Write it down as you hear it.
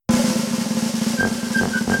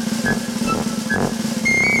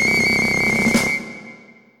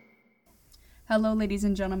Hello, ladies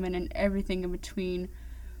and gentlemen, and everything in between.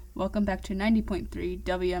 Welcome back to 90.3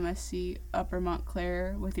 WMSC Upper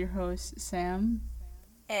Montclair with your host, Sam.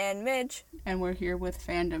 And Midge. And we're here with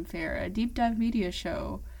FandomFare, a deep dive media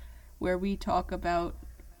show where we talk about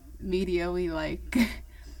media we like.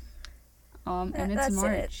 And it's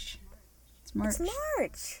March. It's March.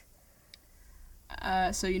 It's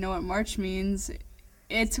March. So you know what March means?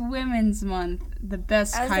 It's Women's Month, the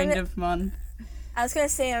best kind of month. I was going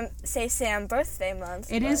to say Sam birthday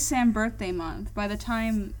month. It is Sam birthday month. By the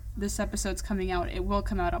time this episode's coming out, it will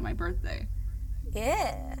come out on my birthday.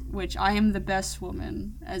 Yeah. Which I am the best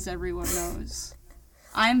woman, as everyone knows.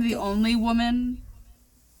 I'm the only woman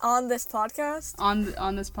on this podcast. On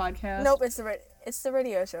this podcast. Nope, it's the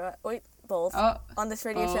radio show. Wait, both. On this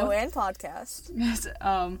radio show and podcast. Yes.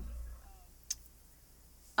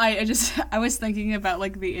 I was thinking about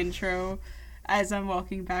like the intro as I'm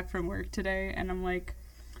walking back from work today, and I'm like,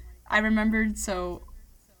 I remembered. So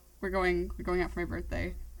we're going out for my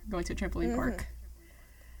birthday, going to a trampoline park.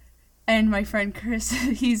 And my friend Chris,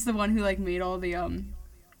 he's the one who, like, made all the,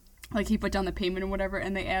 like, he put down the payment and whatever,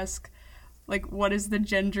 and they ask, like, what is the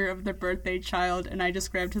gender of the birthday child? And I just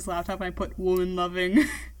grabbed his laptop and I put woman-loving.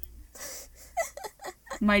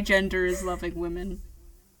 My gender is loving women.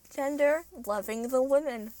 Gender, loving the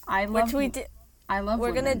women. I love women.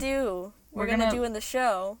 We're gonna do in the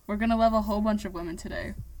show. We're gonna love a whole bunch of women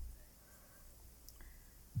today.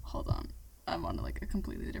 Hold on. I'm on, like, a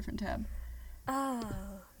completely different tab. Oh.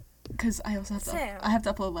 Because I also have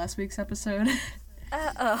to upload last week's episode.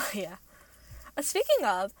 Yeah. Speaking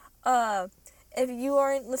of, if you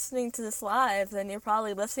aren't listening to this live, then you're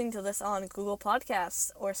probably listening to this on Google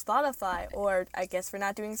Podcasts or Spotify, or I guess we're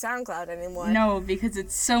not doing SoundCloud anymore. No, because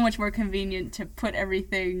it's so much more convenient to put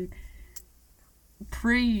everything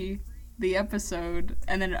pre the episode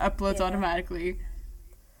and then it uploads automatically.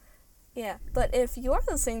 Yeah, but if you're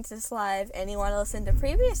listening to this live and you want to listen to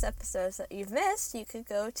previous episodes that you've missed, you could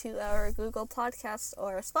go to our Google Podcasts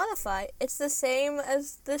or Spotify. It's the same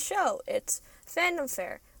as the show. It's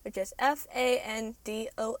FandomFare, which is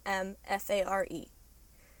FandomFare.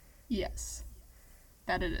 Yes,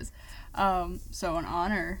 that it is. So in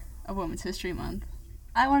honor of Women's History Month,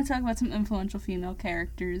 I want to talk about some influential female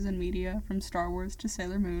characters in media from Star Wars to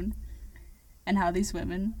Sailor Moon and how these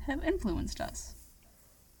women have influenced us.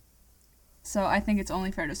 So I think it's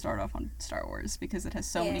only fair to start off on Star Wars because it has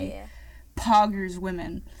so many poggers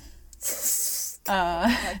women.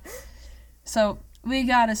 So we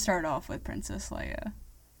gotta start off with Princess Leia.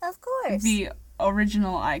 Of course. The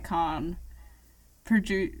original icon,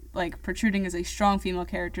 protruding as a strong female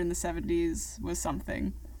character in the 70s was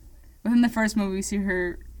something. Within the first movie, we see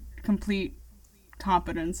her complete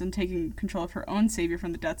competence in taking control of her own savior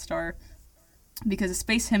from the Death Star because a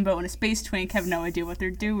space himbo and a space twink have no idea what they're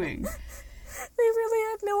doing. They really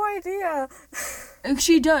had no idea.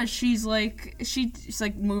 She does. She's like,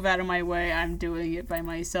 move out of my way. I'm doing it by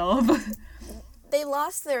myself. They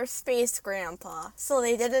lost their space grandpa, so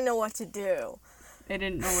they didn't know what to do. They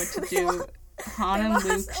didn't know what to do. Han and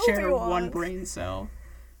Luke share one brain cell.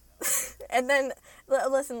 And then,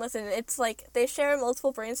 listen, it's like they share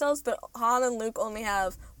multiple brain cells, but Han and Luke only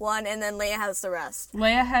have one, and then Leia has the rest.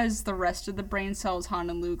 Leia has the rest of the brain cells. Han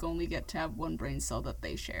and Luke only get to have one brain cell that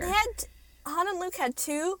they share. Han and Luke had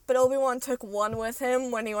two, but Obi-Wan took one with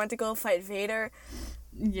him when he went to go fight Vader.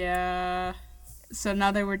 Yeah. So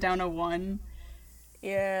now they were down to one.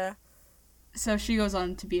 Yeah. So she goes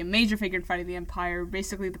on to be a major figure in fighting the Empire,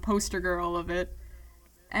 basically the poster girl of it.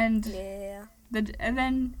 And and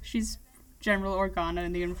then she's General Organa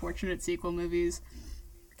in the unfortunate sequel movies.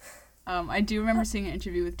 I do remember seeing an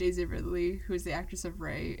interview with Daisy Ridley, who is the actress of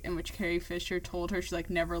Rey, in which Carrie Fisher told her she's like,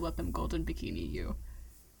 never let them golden bikini you.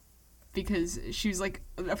 Because she was like,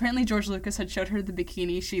 apparently George Lucas had showed her the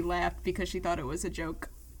bikini, she laughed because she thought it was a joke.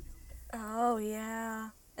 Oh, yeah.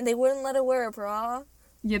 And they wouldn't let her wear a bra?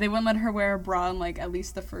 Yeah, they wouldn't let her wear a bra in, like, at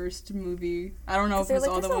least the first movie. I don't know if it was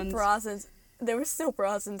all the ones. There were still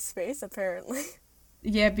bras in space, apparently.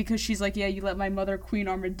 Yeah, because she's like, yeah, you let my mother, Queen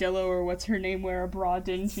Armadillo, or what's her name, wear a bra,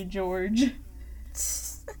 didn't you, George?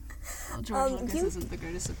 Well, George Lucas isn't the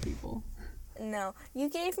greatest of people. No. You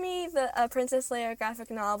gave me the Princess Leia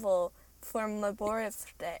graphic novel for my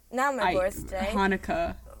birthday. Not my birthday.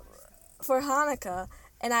 Hanukkah. For Hanukkah.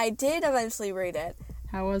 And I did eventually read it.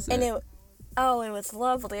 How was it? And it was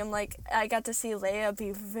lovely. I got to see Leia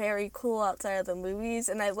be very cool outside of the movies,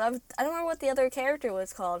 and I don't remember what the other character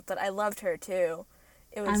was called, but I loved her too.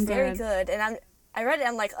 It was very good. And I read it,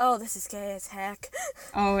 I'm like, oh, this is gay as heck.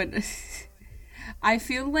 Oh, I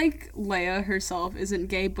feel like Leia herself isn't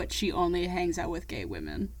gay, but she only hangs out with gay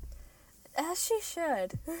women. As she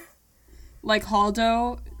should. Like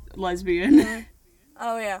Haldo, lesbian. Mm.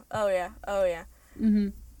 Oh yeah.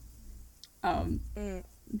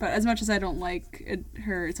 But as much as I don't like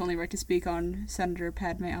her, it's only right to speak on Senator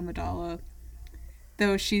Padme Amidala.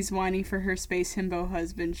 Though she's whining for her space himbo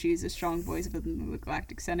husband, she's a strong voice within the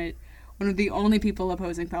Galactic Senate, one of the only people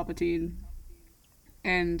opposing Palpatine.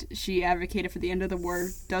 And she advocated for the end of the war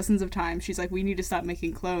dozens of times. She's like, we need to stop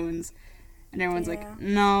making clones. And everyone's like,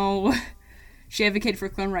 no. She advocated for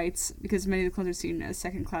clone rights because many of the clones are seen as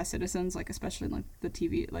second-class citizens, like especially in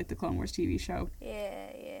the Clone Wars TV show.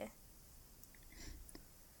 Yeah.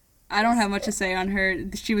 I don't have much to say on her.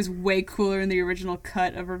 She was way cooler in the original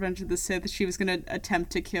cut of Revenge of the Sith. She was going to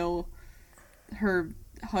attempt to kill her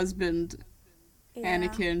husband,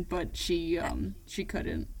 Anakin, but she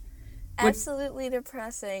couldn't. Absolutely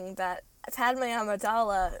depressing that Padme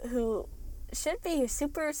Amidala, who should be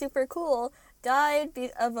super, super cool, died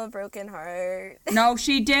of a broken heart. No,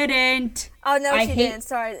 she didn't. Oh, no, she didn't.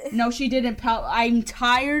 Sorry. No, she didn't. I'm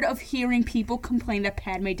tired of hearing people complain that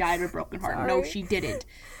Padme died of a broken heart. Sorry. No, she didn't.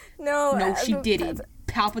 No, she didn't.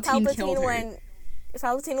 Palpatine killed her.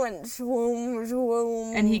 Palpatine went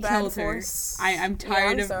zoom, and he killed her. I'm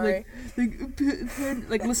tired of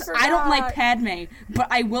listen. I don't like Padme, but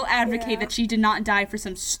I will advocate that she did not die for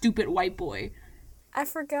some stupid white boy. I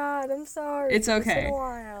forgot. I'm sorry. It's okay. It's been a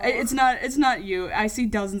while. It's not you. I see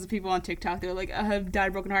dozens of people on TikTok. They're like, have died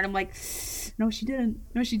of broken heart. I'm like, no, she didn't.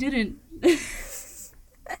 No, she didn't.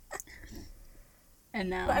 And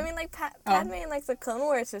now, but I mean, like Padme in like the Clone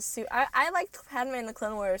Wars was I liked Padme in the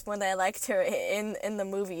Clone Wars when they liked her in the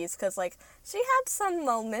movies because like she had some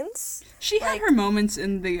moments. She had her moments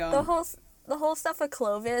in the whole stuff with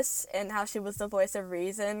Clovis and how she was the voice of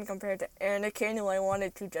reason compared to Anakin, who I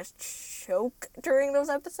wanted to just choke during those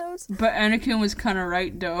episodes. But Anakin was kind of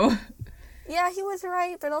right though. Yeah, he was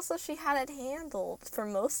right, but also she had it handled for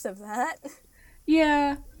most of that.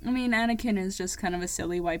 Yeah, I mean Anakin is just kind of a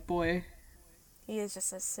silly white boy. He is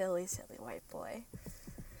just a silly, silly white boy.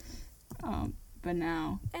 But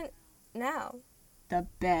now... And now... The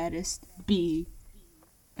baddest bee.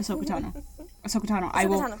 Ahsoka Tano. Ahsoka Tano. I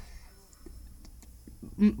will...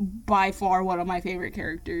 By far one of my favorite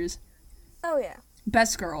characters. Oh, yeah.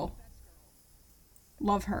 Best girl.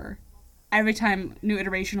 Love her. Every time, new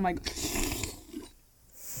iteration, I'm like...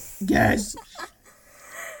 Yes!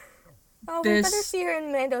 Oh, we better see her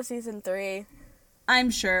in Mando Season 3.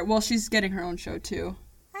 I'm sure. Well, she's getting her own show too.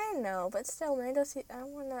 I know, but still, Mando.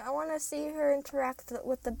 I wanna see her interact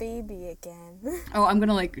with the baby again. Oh, I'm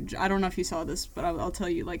gonna I don't know if you saw this, but I'll tell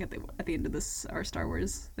you at the end of this our Star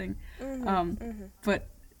Wars thing. But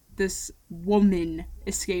this woman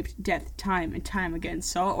escaped death time and time again.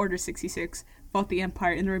 Saw Order 66, fought the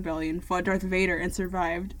Empire in the Rebellion, fought Darth Vader, and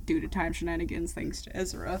survived due to time shenanigans thanks to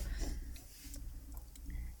Ezra.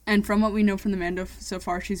 And from what we know from the Mando so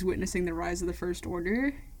far, she's witnessing the rise of the First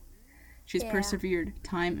Order. She's persevered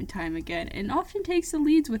time and time again, and often takes the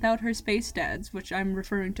leads without her space dads, which I'm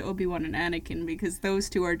referring to Obi-Wan and Anakin, because those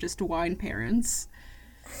two are just wine parents.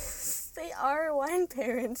 They are wine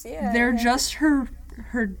parents, yeah. They're just her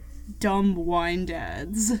dumb wine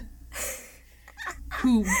dads.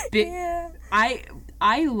 Who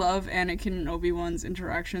I love Anakin and Obi-Wan's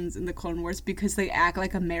interactions in the Clone Wars because they act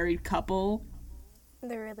like a married couple.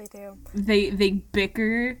 They really do. They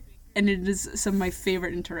bicker, and it is some of my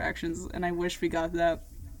favorite interactions, and I wish we got that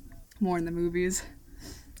more in the movies.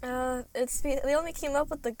 They only came up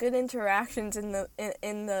with the good interactions in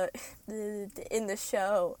the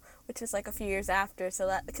show, which was like a few years after. So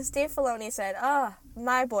that because Dave Filoni said,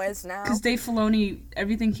 my boys now." Because Dave Filoni,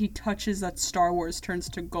 everything he touches that's Star Wars turns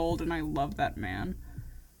to gold, and I love that man.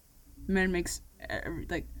 Man makes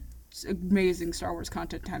amazing Star Wars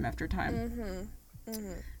content time after time. Mm-hmm.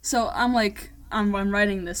 Mm-hmm. So I'm like, I'm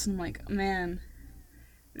writing this, and I'm like, man,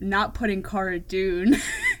 not putting Cara Dune.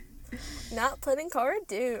 Not putting Cara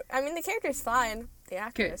Dune. I mean, the character's fine. The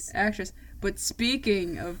actress. But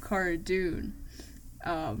speaking of Cara Dune,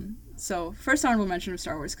 so first honorable mention of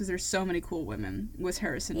Star Wars, because there's so many cool women, was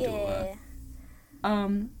Hera Syndulla.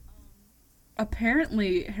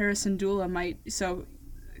 Apparently Hera Syndulla so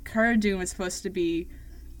Cara Dune was supposed to be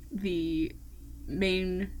the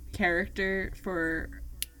main character for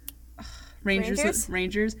Rangers. It's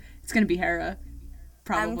gonna be Hera.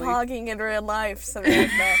 Probably. I'm pogging in real life, something like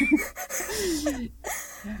that.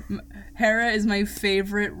 Hera is my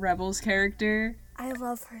favorite Rebels character. I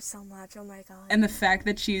love her so much, oh my god. And the fact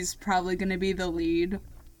that she's probably gonna be the lead.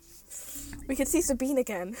 We could see Sabine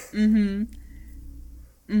again.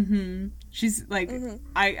 She's like,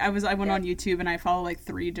 I went on YouTube and I follow like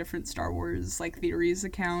 3 different Star Wars like theories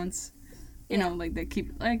accounts. You know, like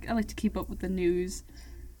I like to keep up with the news.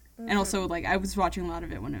 And also, like, I was watching a lot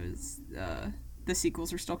of it when it was, the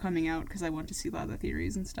sequels were still coming out, because I wanted to see a lot of the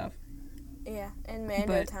theories and stuff. Yeah, and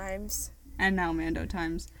Mando times. And now Mando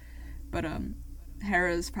times. But,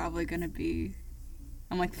 Hera's probably gonna be...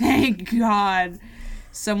 I'm like, thank God!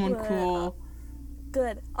 Someone cool.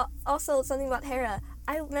 Good. Also, something about Hera.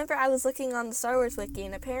 I remember I was looking on the Star Wars wiki,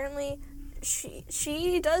 and apparently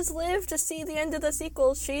she does live to see the end of the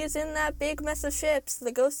sequel. She is in that big mess of ships.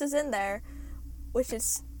 The Ghost is in there, which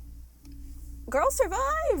is... Girl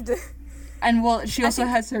survived! And, well, she also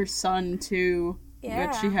has her son, too, yeah.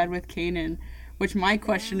 that she had with Kanan, which my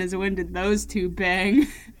question is, when did those two bang?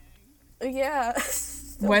 Yeah.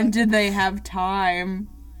 When did they have time?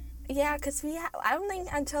 Yeah, because I don't think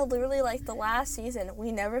until literally, like, the last season,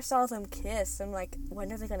 we never saw them kiss. I'm like,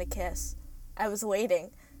 when are they going to kiss? I was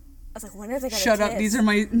waiting. I was like, when are they going to kiss? Shut up, these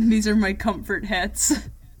are my comfort hats.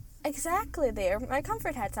 Exactly, they are my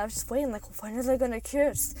comfort hats. I was just waiting, like, when are they going to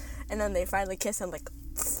kiss? And then they finally kiss. I'm like,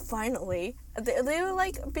 finally. They were,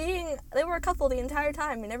 like, they were a couple the entire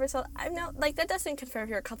time. We never saw, I know, like, that doesn't confirm if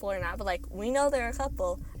you're a couple or not, but, like, we know they're a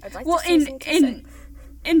couple. I'd like to see some kissing.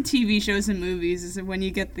 In TV shows and movies, is when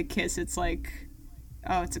you get the kiss, it's like,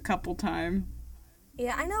 oh, it's a couple time.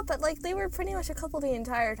 Yeah, I know, but, like, they were pretty much a couple the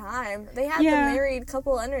entire time. They had the married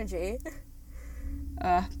couple energy.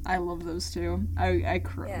 I love those two.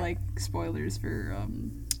 Like, spoilers for,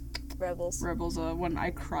 Rebels. When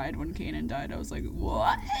I cried when Kanan died, I was like,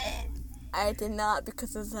 what? I did not,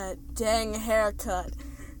 because of that dang haircut.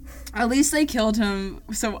 At least they killed him,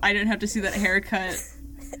 so I didn't have to see that haircut.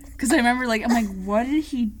 Because I remember, like, I'm like, what did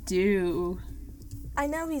he do? I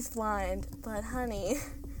know he's blind, but honey.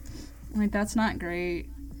 Like, that's not great.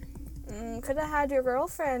 Could have had your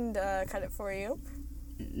girlfriend cut it for you.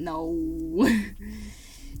 No.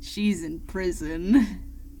 She's in prison.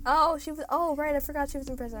 Oh, she was. Oh, right. I forgot she was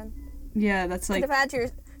in prison. Yeah, that's like. Could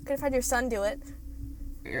have had your son do it.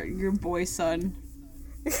 Your boy son.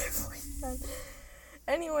 Your boy son.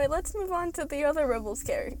 Anyway, let's move on to the other Rebels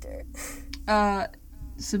character.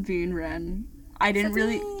 Sabine Wren. I didn't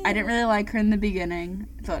really like her in the beginning.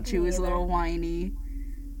 I thought she was a little whiny.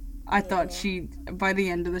 I thought by the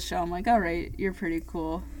end of the show, I'm like, alright, you're pretty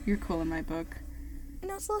cool. You're cool in my book.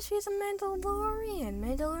 And also, she's a Mandalorian.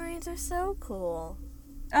 Mandalorians are so cool.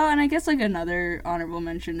 Oh, and I guess, like, another honorable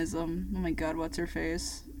mention is, oh my god, what's her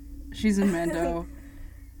face? She's in Mando.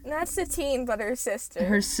 Not Satine, but her sister.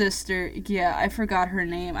 Her sister, yeah, I forgot her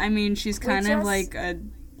name. I mean, she's kind of like a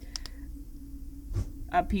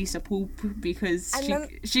piece of poop, because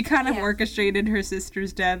she kind of orchestrated her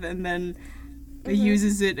sister's death and then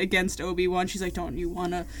uses it against Obi-Wan. She's like, don't you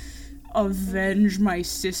want to avenge my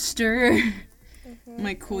sister? I'm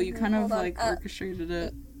like, cool, you kind of like orchestrated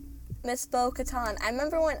it. Miss Bo-Katan. I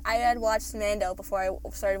remember when I had watched Mando before I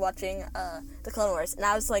started watching the Clone Wars, and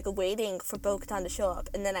I was like waiting for Bo-Katan to show up,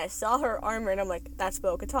 and then I saw her armor, and I'm like, that's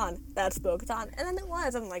Bo-Katan, that's Bo-Katan, and then it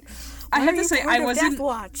was. I'm like, I have to say, I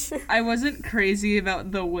wasn't crazy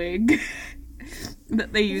about the wig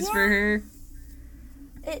that they used for her.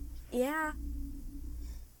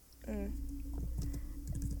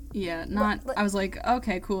 Yeah, I was like,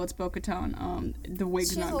 okay, cool, it's Bo-Katan. The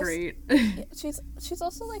wig's not great. She's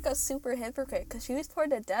also, like, a super hypocrite, because she was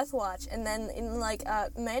part of Death Watch, and then,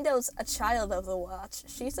 Mando's a child of the Watch.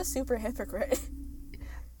 She's a super hypocrite.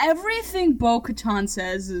 Everything Bo-Katan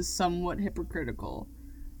says is somewhat hypocritical.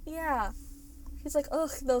 Yeah. She's like,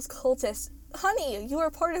 ugh, those cultists. Honey, you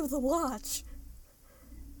are part of the Watch.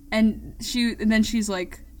 And then she's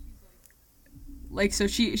like, so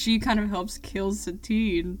she kind of helps kill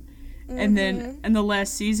Satine. And then in the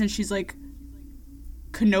last season, she's like,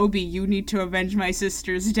 Kenobi, you need to avenge my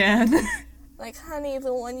sister's death. Like, honey,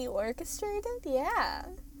 the one you orchestrated? Yeah.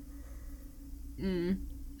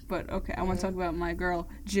 But, okay, I want to talk about my girl,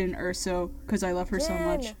 Jyn Erso, because I love her so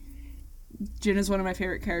much. Jyn is one of my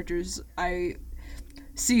favorite characters.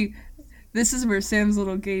 This is where Sam's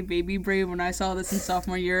little gay baby brain, when I saw this in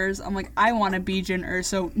sophomore years, I'm like, I want to be Jyn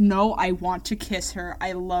Erso. No, I want to kiss her.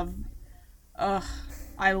 I love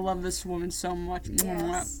this woman so much.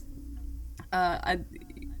 Yes. I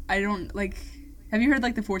don't, like, have you heard,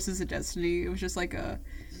 like, The Forces of Destiny? It was just, like,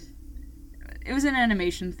 it was an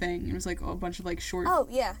animation thing. It was, like, a bunch of, like, short... Oh,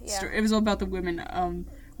 yeah. It was all about the women.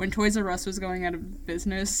 When Toys R Us was going out of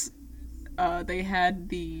business, they had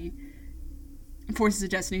the Forces of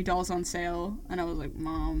Destiny dolls on sale, and I was like,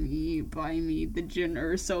 Mommy, buy me the Jyn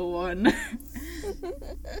Erso one.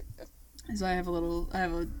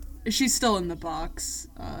 So she's still in the box.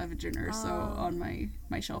 I have a Jyn Erso on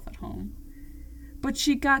my shelf at home. But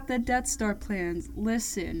she got the Death Star plans.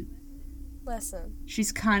 Listen. Listen.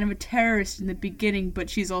 She's kind of a terrorist in the beginning, but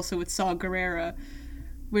she's also with Saw Gerrera.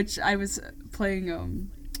 which I was playing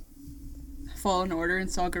Fallen Order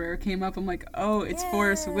and Saw Gerrera came up. I'm like, oh, it's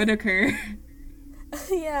Forrest Whitaker.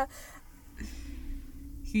 Yeah.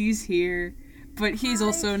 He's here, but he's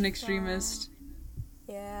also an extremist.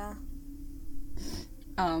 Yeah.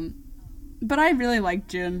 But I really like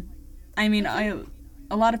Jin. I mean, a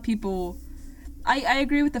lot of people... I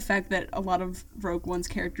agree with the fact that a lot of Rogue One's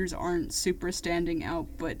characters aren't super standing out,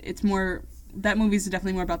 but it's more... That movie's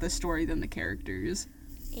definitely more about the story than the characters.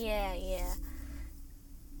 Yeah.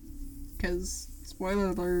 Because, spoiler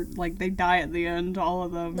alert, like, they die at the end, all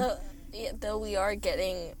of them. Though we are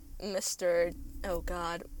getting Mr. Oh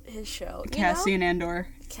God, his show. Cassian Andor.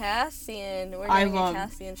 Cassian. We're getting a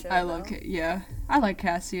Cassian show. I like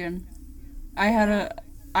Cassian.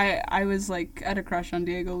 I was like had a crush on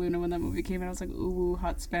Diego Luna when that movie came out. I was like, ooh,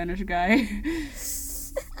 hot Spanish guy.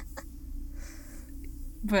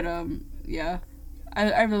 But yeah,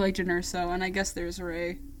 I really like Jyn Erso, and I guess there's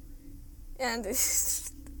Rey. And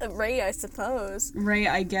Rey, I suppose. Rey,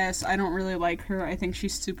 I guess. I don't really like her. I think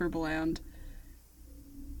she's super bland.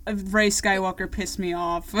 Rey Skywalker pissed me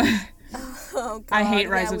off. Oh God! I hate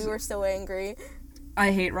Rise of. We were so angry.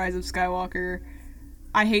 I hate Rise of Skywalker.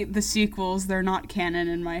 I hate the sequels. They're not canon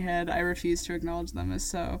in my head. I refuse to acknowledge them as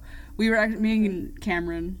so. We were me and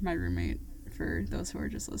Cameron, my roommate, for those who are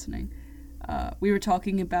just listening, we were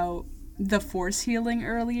talking about the Force healing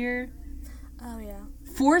earlier. Oh yeah.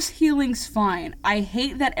 Force healing's fine. I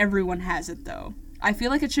hate that everyone has it though. I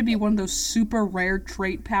feel like it should be one of those super rare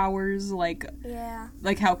trait powers, like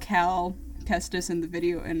how Cal Kestis in the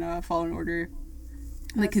video in Fallen Order,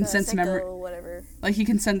 like can sense memory, whatever. Like he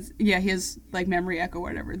can sense, he has like memory echo, or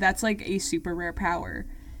whatever. That's like a super rare power.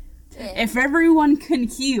 Yeah. If everyone can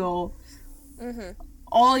heal,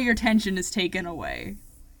 all your tension is taken away.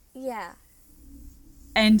 Yeah.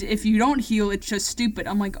 And if you don't heal, it's just stupid.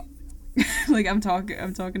 I'm like, I'm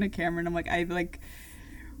talking to Cameron. I'm like,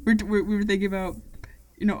 we were thinking about,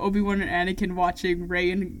 Obi-Wan and Anakin watching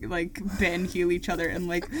Rey and, like, Ben heal each other, and,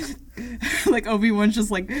 like, Obi-Wan's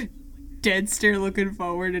just, like, dead stare looking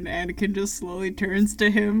forward, and Anakin just slowly turns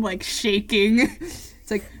to him, like, shaking.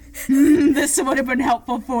 It's like, this would have been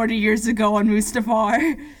helpful 40 years ago on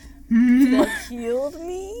Mustafar. That healed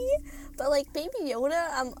me? But, like, Baby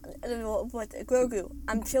Yoda, Grogu,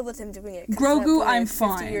 I'm chill with him doing it. Grogu, I'm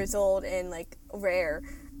fine. 50 years old and, like, rare.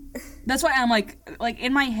 That's why I'm like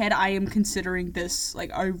in my head I am considering this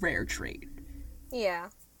like a rare trait. Yeah.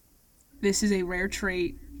 This is a rare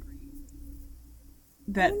trait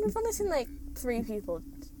that I've only seen like 3 people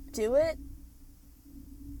do it.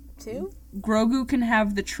 2? Grogu can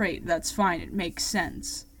have the trait, that's fine, it makes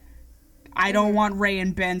sense. I don't want Rey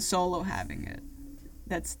and Ben Solo having it.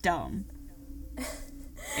 That's dumb.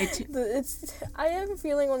 I have a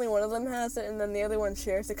feeling only one of them has it, and then the other one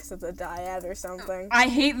shares it because of the dyad or something. I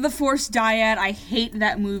hate the Force dyad. I hate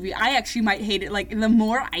that movie. I actually might hate it. Like, the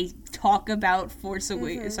more I talk about Rise of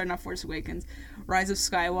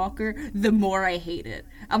Skywalker, the more I hate it.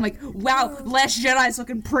 I'm like, wow, Last Jedi's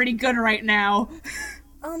looking pretty good right now.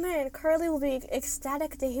 Oh man, Carly will be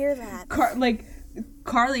ecstatic to hear that.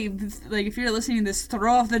 Carly, like, if you're listening to this,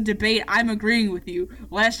 throw off the debate. I'm agreeing with you.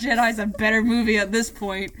 Last Jedi's a better movie at this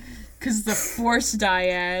point, because the Force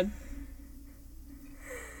dyad.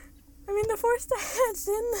 I mean, the Force dyad's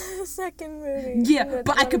in the second movie. Yeah,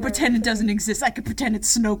 but I could pretend it doesn't exist. I could pretend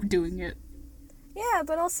it's Snoke doing it. Yeah,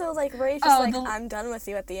 but also, like, Rey's just I'm done with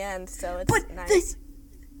you at the end, so it's nice.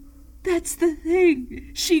 That's the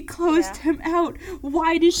thing. She closed him out.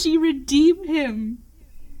 Why did she redeem him?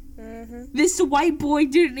 This white boy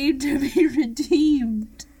didn't need to be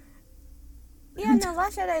redeemed. Yeah, no,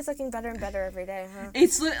 Last Jedi is looking better and better every day, huh?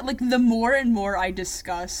 It's like the more and more I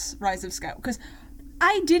discuss Rise of Skywalker, because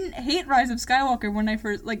I didn't hate Rise of Skywalker when I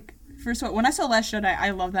first saw it. When I saw Last Jedi,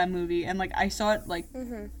 I love that movie, and like I saw it like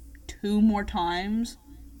 2 more times,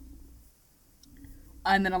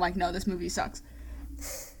 and then I'm like, no, this movie sucks.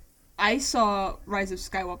 I saw Rise of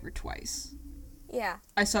Skywalker twice. Yeah.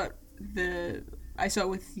 I saw it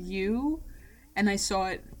with you, and I saw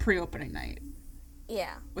it pre-opening night.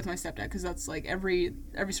 Yeah. With my stepdad, because that's like every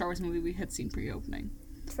Star Wars movie we had seen pre-opening.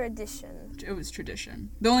 Tradition. It was tradition.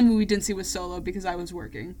 The only movie we didn't see was Solo because I was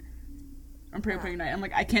working on pre-opening night. I'm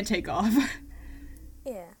like, I can't take off.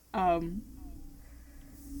 Yeah.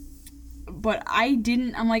 But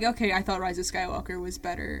I'm like, okay, I thought Rise of Skywalker was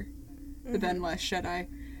better than Last Jedi.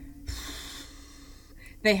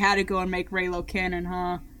 They had to go and make Reylo canon,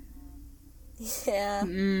 huh? Yeah.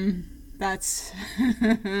 That's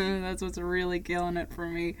what's really killing it for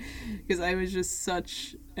me, because I was just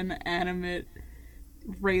such an animate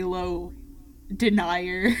Reylo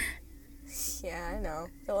denier. Yeah, I know.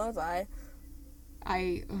 So was I.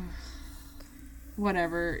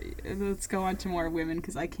 Whatever. Let's go on to more women,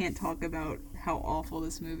 because I can't talk about how awful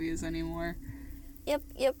this movie is anymore. Yep.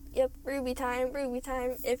 Ruby time.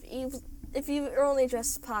 If you are only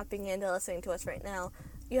just popping in to listening to us right now,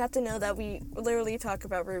 you have to know that we literally talk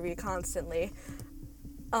about Ruby constantly.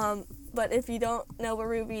 But if you don't know what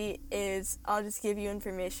Ruby is, I'll just give you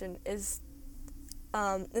information. In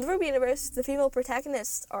the Ruby universe, the female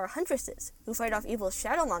protagonists are huntresses who fight off evil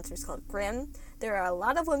shadow monsters called Grimm. There are a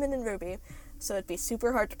lot of women in Ruby, so it'd be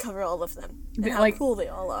super hard to cover all of them. And how cool they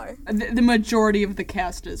all are. The majority of the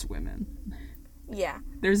cast is women. Yeah.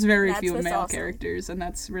 There's very few male characters, and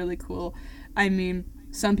that's really cool. I mean,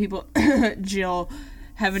 some people, Jill,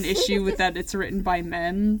 have an issue with that it's written by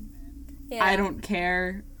men. Yeah. I don't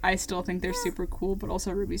care. I still think they're super cool, but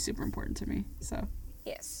also Ruby's super important to me. So,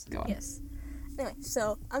 yes. Go on. Yes. Anyway,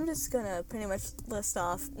 so I'm just gonna pretty much list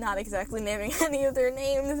off, not exactly naming any of their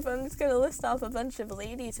names, but I'm just gonna list off a bunch of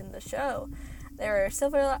ladies in the show. There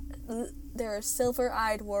are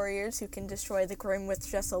silver-eyed warriors who can destroy the Grimm with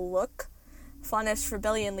just a look. Faunus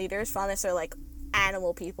rebellion leaders. Faunus are like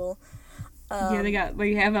animal people.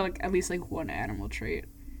 They have at least one animal trait.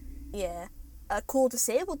 Yeah. A cool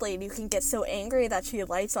disabled lady who can get so angry that she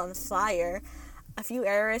lights on fire. A few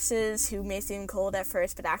heiresses who may seem cold at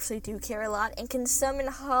first but actually do care a lot and can summon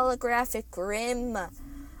holographic Grimm. A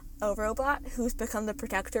robot who's become the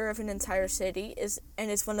protector of an entire city is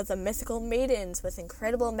one of the mythical maidens with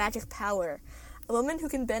incredible magic power. A woman who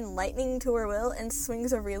can bend lightning to her will and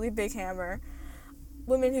swings a really big hammer.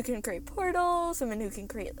 Women who can create portals, women who can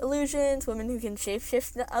create illusions, women who can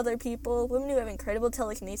shapeshift to other people, women who have incredible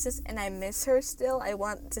telekinesis, and I miss her still. I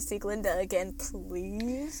want to see Glinda again,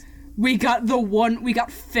 please. We got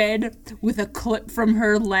fed with a clip from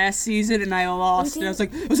her last season, and I lost it. I was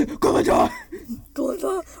like, Glinda!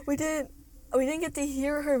 Glinda! We didn't get to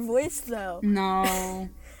hear her voice, though. No.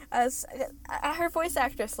 Her voice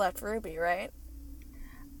actress left Ruby, right?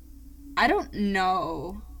 I don't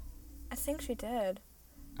know. I think she did.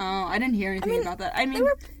 Oh, I didn't hear anything about that. I mean,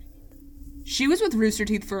 she was with Rooster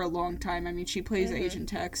Teeth for a long time. I mean, she plays Agent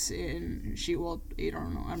Tex in... I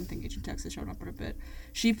don't know. I don't think Agent Tex has shown up in a bit.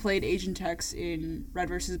 She played Agent Tex in Red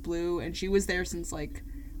vs. Blue, and she was there since,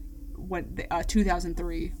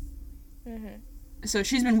 2003. Mm-hmm. So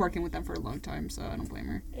she's been working with them for a long time, so I don't blame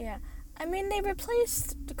her. Yeah. I mean, they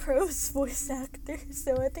replaced Crow's voice actor,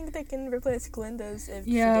 so I think they can replace Glinda's if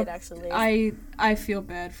she did actually. I feel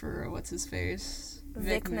bad for what's-his-face.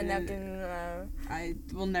 Vic Mencken. I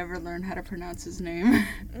will never learn how to pronounce his name.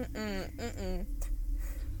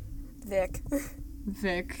 Vic.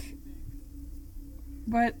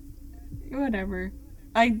 But, whatever.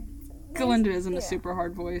 Glinda isn't a super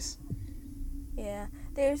hard voice. Yeah.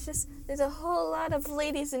 There's a whole lot of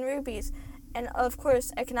ladies in Rubies. And, of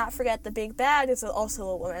course, I cannot forget the big bad is also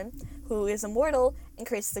a woman who is immortal and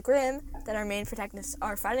creates the Grimm that our main protagonists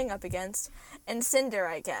are fighting up against. And Cinder,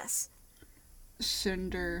 I guess.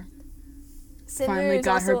 Cinder finally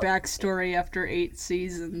got her backstory after 8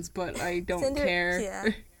 seasons, but I don't care. Yeah.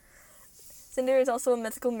 Cinder is also a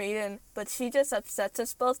mythical maiden, but she just upsets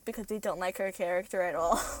us both because we don't like her character at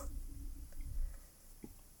all.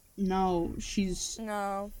 No, she's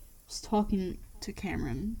talking to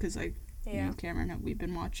Cameron, because Cameron, we've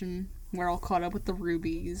been watching, we're all caught up with the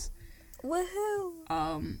Rubies. Woohoo!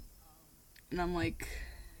 And I'm like,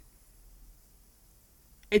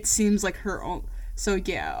 it seems like her own, so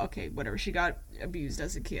yeah, okay, whatever, she got abused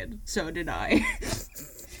as a kid, so did I.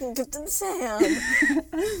 Sam.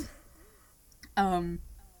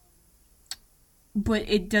 But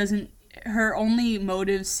it doesn't, her only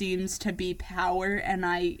motive seems to be power, and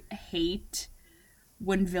I hate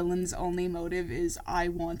when villains' only motive is, I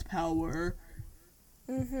want power.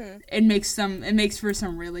 Mm-hmm. It makes for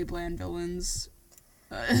some really bland villains.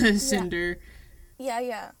 Cinder.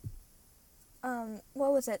 Yeah.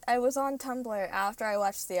 What was it? I was on Tumblr after I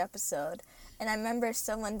watched the episode, and I remember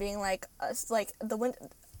someone being like,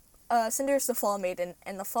 Cinder's the Fall Maiden,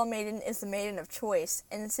 and the Fall Maiden is the maiden of choice,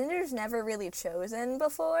 and Cinder's never really chosen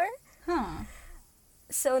before. Huh.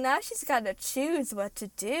 So now she's got to choose what to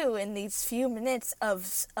do in these few minutes of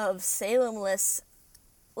Salemless,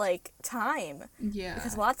 time. Yeah.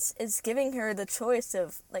 Because Watts is giving her the choice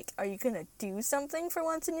of, are you going to do something for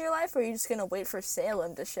once in your life, or are you just going to wait for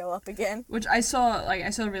Salem to show up again? Which I saw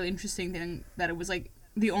a really interesting thing, that it was,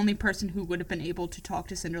 the only person who would have been able to talk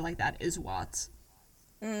to Cinder like that is Watts.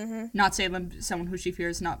 Mm-hmm. Not Salem, someone who she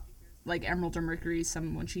fears, not, Emerald or Mercury,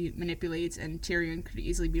 someone she manipulates, and Tyrion could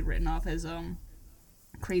easily be written off as,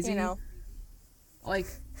 crazy.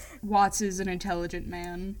 Watts is an intelligent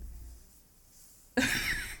man.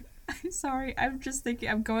 sorry, I'm just thinking,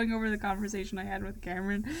 I'm going over the conversation I had with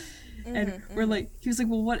Cameron, and we're like, he was like,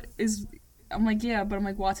 well, what is, I'm like, yeah, but I'm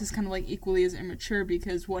like, Watts is kind of like equally as immature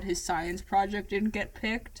because what, his science project didn't get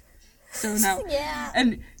picked? So now, yeah.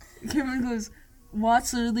 And Cameron goes,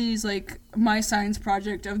 Watts literally is like, my science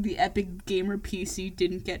project of the Epic Gamer PC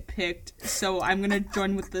didn't get picked, so I'm gonna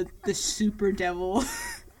join with the Super Devil.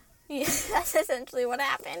 Yeah, that's essentially what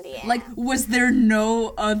happened, yeah. Like, was there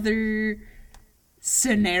no other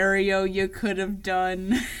scenario you could have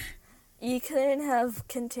done? You couldn't have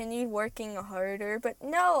continued working harder, but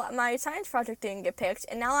no, my science project didn't get picked,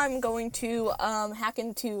 and now I'm going to hack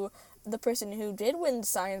into the person who did win the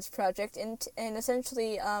science project and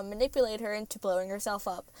essentially manipulate her into blowing herself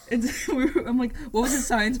up. I'm like, what was his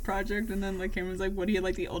science project? And then like Cameron's like, what do you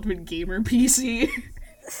like, the ultimate gamer PC?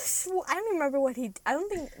 I don't remember what I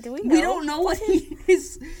don't think, do we know? We don't know what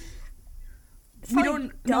his... We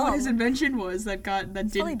don't know what his invention was that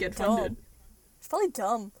didn't get funded. It's probably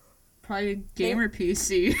dumb. Probably a gamer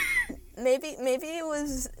PC. Maybe it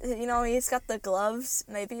was, he's got the gloves.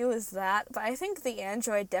 Maybe it was that. But I think the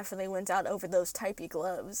android definitely went out over those typey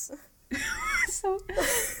gloves. So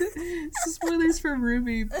spoilers for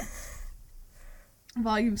Ruby.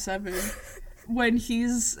 Volume 7. When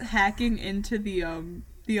he's hacking into the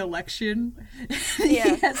election, he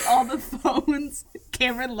has all the phones.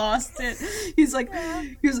 Cameron lost it. He's like,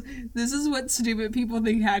 this is what stupid people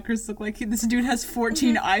think hackers look like. This dude has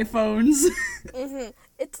 14 iPhones.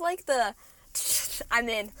 It's like I'm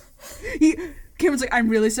in. Cameron's like, I'm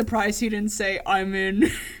really surprised he didn't say I'm in.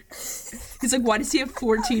 He's like, why does he have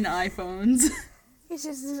 14 iPhones?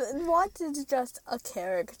 Watts is just a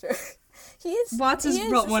character. Watts is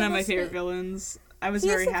one of my favorite villains. I was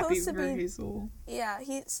very happy for Hazel. Yeah,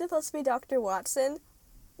 he's supposed to be Dr. Watson,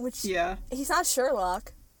 which he's not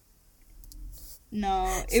Sherlock. No.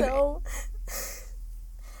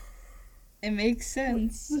 It makes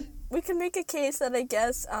sense. We can make a case that I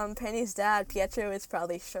guess Penny's dad, Pietro, is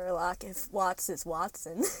probably Sherlock if Watts is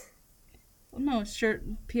Watson. No,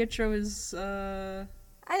 Pietro is I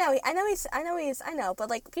know,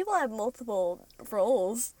 but like people have multiple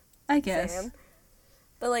roles. I guess. Sam.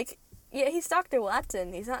 But like, yeah, he's Dr.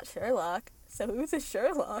 Watson. He's not Sherlock. So who's a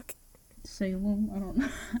Sherlock? Salem? I don't know.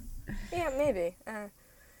 Yeah, maybe.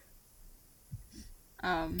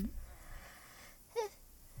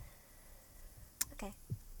 Okay.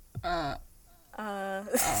 Oh.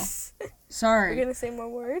 Sorry. We're gonna say more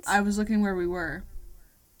words? I was looking where we were.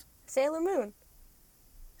 Sailor Moon.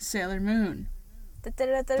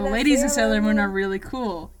 The ladies in Sailor Moon are really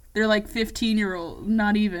cool. They're like 15-year-old,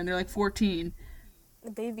 not even. They're like 14.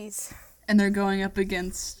 The babies. And they're going up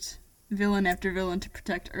against villain after villain to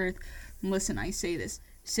protect Earth. And listen, I say this.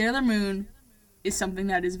 Sailor Moon is something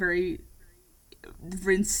that is very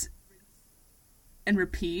rinse and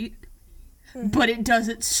repeat. Mm-hmm. But it does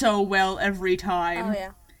it so well every time. Oh,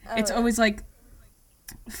 yeah. It's always like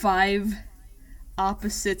 5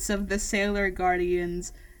 opposites of the Sailor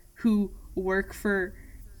Guardians who work for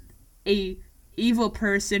a evil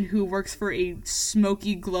person who works for a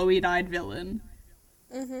smoky, glowy-eyed villain.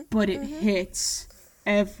 Mm-hmm. But it hits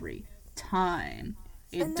every time.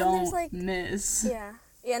 It don't miss. Yeah.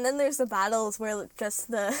 Yeah, and then there's the battles where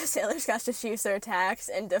just the sailors got to choose their attacks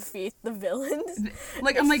and defeat the villains.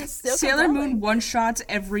 Like, I'm like, Sailor Moon one-shots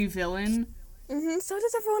every villain. Mm-hmm, so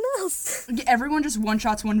does everyone else. Everyone just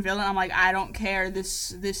one-shots one villain. I'm like, I don't care.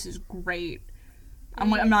 This is great.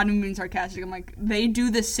 I'm like, I'm not even being sarcastic. I'm like, they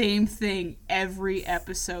do the same thing every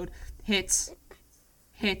episode. Hits.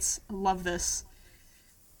 Love this.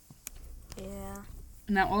 Yeah.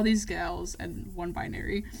 Now all these gals and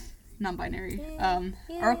non-binary,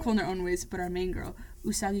 are cool in their own ways, but our main girl,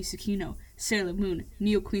 Usagi Tsukino, Sailor Moon,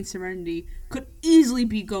 Neo Queen Serenity, could easily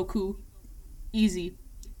beat Goku. Easy.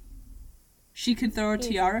 She can throw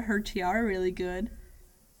her tiara really good.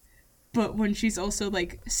 But when she's also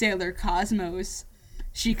like Sailor Cosmos,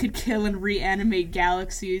 she could kill and reanimate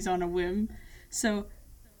galaxies on a whim. So,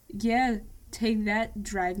 yeah, take that,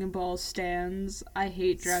 Dragon Ball stans. I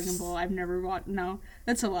hate Dragon Ball. I've never watched. No,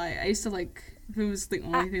 that's a lie. I used to like if it was the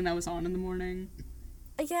only thing that was on in the morning.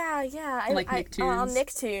 Yeah. I like Nicktoons.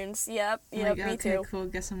 Nicktoons. Yep, me okay, too. Cool.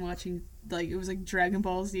 Guess I'm watching like it was like Dragon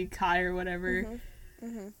Ball Z Kai or whatever.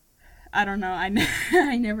 I don't know. I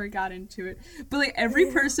never got into it. But like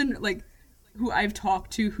every person like who I've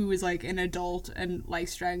talked to who is like an adult and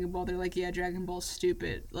likes Dragon Ball, they're like, yeah, Dragon Ball's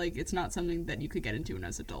stupid. Like it's not something that you could get into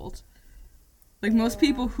as an adult. Like most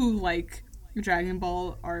people who like Dragon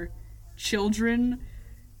Ball are children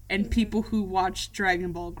and people who watched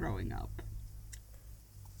Dragon Ball growing up.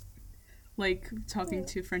 Like talking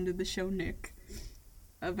to a friend of the show, Nick.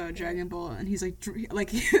 about Dragon Ball, and he's like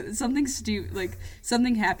something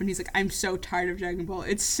something happened. He's like, I'm so tired of Dragon Ball.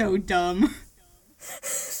 It's so dumb.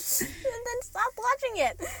 And then stop watching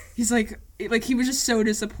it. He's like he was just so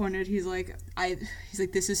disappointed. He's like,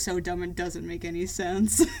 this is so dumb and doesn't make any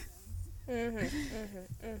sense. You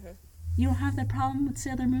don't have that problem with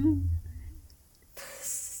Sailor Moon?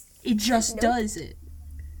 It just does it.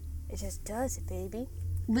 It just does it, baby.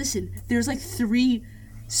 Listen, there's like 3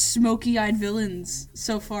 smoky-eyed villains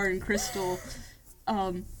so far in Crystal.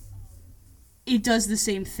 It does the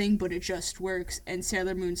same thing, but it just works, and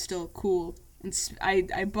Sailor Moon's still cool. And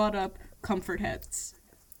I bought up comfort hats.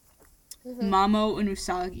 Mamo and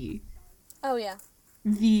Usagi. Oh, yeah.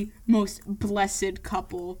 The most blessed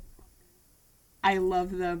couple. I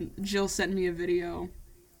love them. Jill sent me a video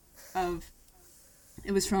of...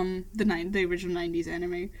 It was from the original 90s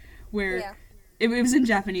anime, where it was in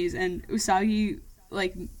Japanese, and Usagi,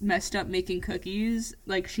 like, messed up making cookies.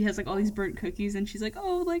 Like, she has, like, all these burnt cookies, and she's like,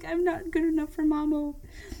 oh, like, I'm not good enough for Mamo.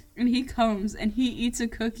 And he comes, and he eats a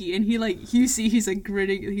cookie, and he, like, you see he's, like,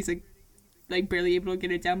 gritting, he's, like, barely able to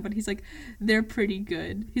get it down, but he's like, they're pretty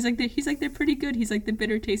good. He's like, they're pretty good. He's like, the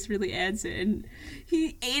bitter taste really adds it, and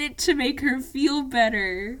he ate it to make her feel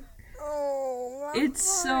better. Oh, it's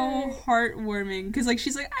so heartwarming, because, like,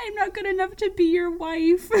 she's like, I'm not good enough to be your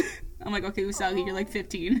wife. I'm like, okay, Usagi, you're, like,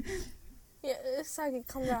 15. Yeah, Usagi,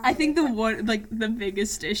 calm down. I think the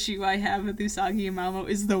biggest issue I have with Usagi and Mamo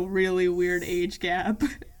is the really weird age gap.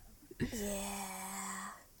 Yeah.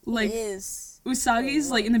 Like, it is. Usagi's,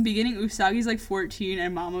 like, in the beginning, Usagi's, like, 14,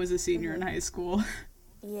 and Mamo's a senior in high school.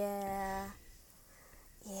 Yeah.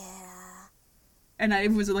 And I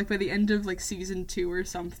was, like, by the end of, like, season 2 or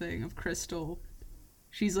something of Crystal,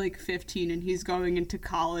 she's, like, 15, and he's going into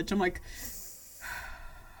college. I'm like,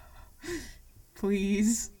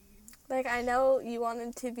 please. Like, I know you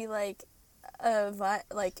wanted to be, like, canon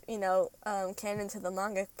to the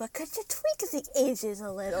manga, but could you tweak the ages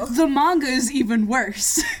a little? The manga is even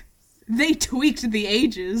worse. They tweaked the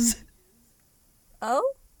ages.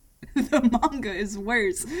 Oh? The manga is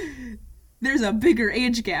worse. There's a bigger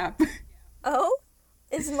age gap. Oh?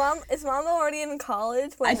 Is Mama already in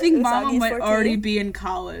college? I think Mama might already be in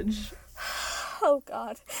college. Oh,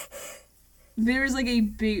 God. There's, like, a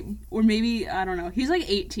big... Or maybe, I don't know. He's, like,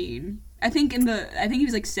 18. I think he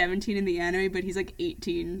was, like, 17 in the anime, but he's, like,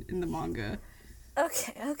 18 in the manga.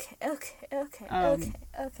 Okay.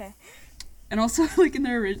 And also, like, in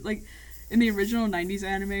the original 90s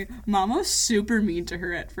anime, Mama's super mean to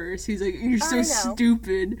her at first. He's like, you're so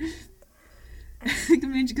stupid.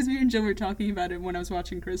 Because me and Jill were talking about it when I was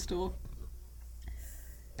watching Crystal.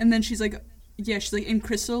 And then she's like, in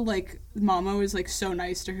Crystal, like, Mamo is, like, so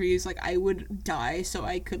nice to her. He's like, I would die so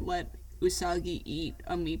I could let Usagi eat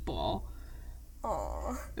a meatball.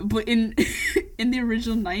 Aww. But in the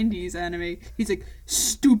original 90s anime, he's like,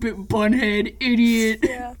 stupid bunhead, idiot.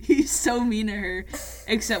 Yeah. He's so mean to her.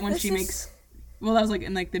 Except when she makes... Well, that was, like,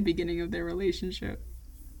 in, like, the beginning of their relationship.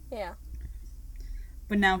 Yeah.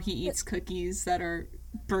 But now he eats cookies that are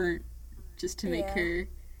burnt just to make her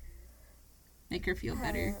feel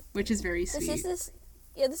better, which is very sweet.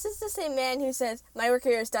 This is the same man who says, my work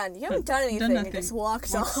here is done. You haven't done anything, and just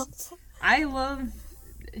walks off. I love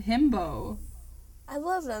Himbo. I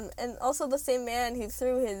love him. And also the same man who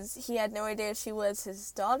he had no idea she was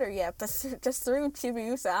his daughter yet, but just threw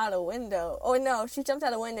Chibiusa out a window. Oh, no, she jumped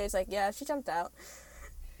out a window. He's like, yeah, she jumped out.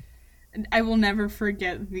 I will never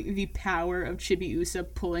forget the power of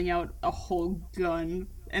Chibiusa pulling out a whole gun,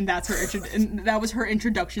 and that was her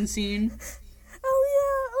introduction scene.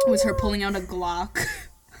 Oh yeah. Was her pulling out a Glock,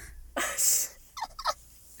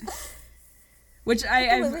 which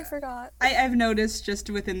I forgot. I've noticed just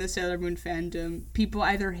within the Sailor Moon fandom, people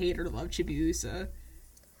either hate or love Chibiusa.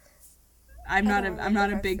 I'm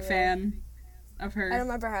not a big fan of her. I don't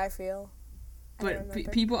remember how I feel.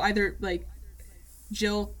 But people either like.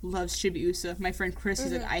 Jill loves Chibiusa. My friend Chris,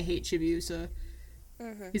 he's like, I hate Chibiusa.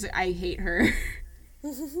 He's like, I hate her.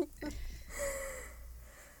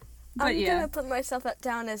 I'm gonna put myself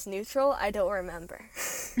down as neutral. I don't remember.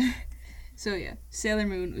 So yeah, Sailor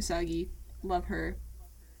Moon, Usagi, love her.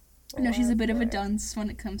 I know she's a bit of a dunce when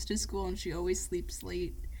it comes to school, and she always sleeps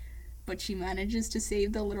late. But she manages to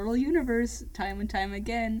save the literal universe time and time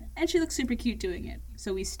again, and she looks super cute doing it.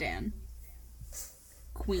 So we stan.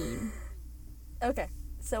 Queen. Okay,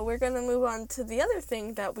 so we're going to move on to the other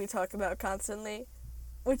thing that we talk about constantly,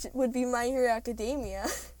 which would be My Hero Academia.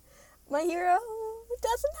 My Hero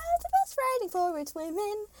doesn't have the best writing for its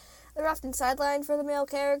women. They're often sidelined for the male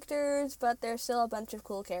characters, but there's still a bunch of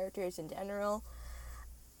cool characters in general.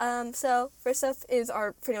 So, first up is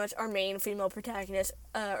pretty much our main female protagonist,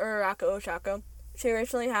 Uraraka Oshako. She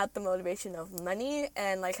originally had the motivation of money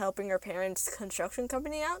and, like, helping her parents' construction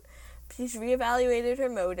company out. She's reevaluated her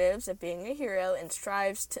motives of being a hero and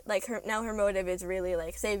strives to, like, her motive is really,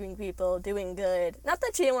 like, saving people, doing good. Not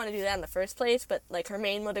that she didn't want to do that in the first place, but, like, her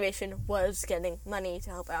main motivation was getting money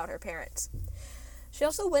to help out her parents. She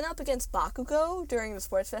also went up against Bakugo during the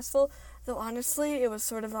sports festival, though honestly, it was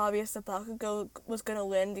sort of obvious that Bakugo was going to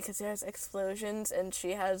win because he has explosions and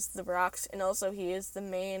she has the rocks, and also he is the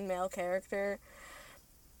main male character.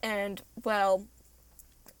 And, well,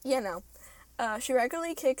 you know. She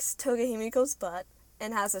regularly kicks Togehimiko's butt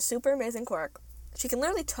and has a super amazing quirk. She can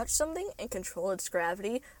literally touch something and control its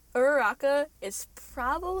gravity. Uraraka is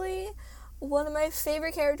probably one of my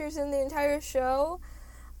favorite characters in the entire show.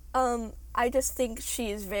 I just think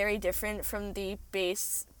she's very different from the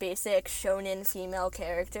basic shonen female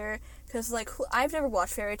character. Because, like, I've never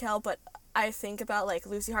watched Fairy Tail, but I think about, like,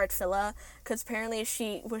 Lucy Hartfilla, because apparently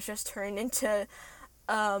she was just turned into,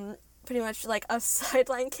 pretty much, like, a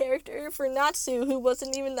sideline character for Natsu, who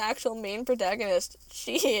wasn't even the actual main protagonist.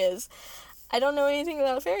 She is. I don't know anything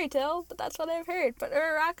about Fairy Tail, but that's what I've heard. But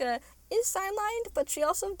Uraraka is sidelined, but she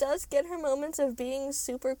also does get her moments of being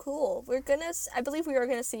super cool. I believe we are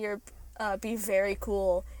gonna see her be very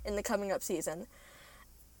cool in the coming up season.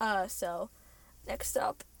 So, next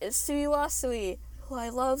up is Tsuyuasui, who I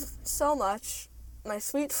love so much. My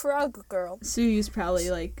sweet frog girl. Tsuyu's probably,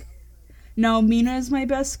 like... No, Mina is my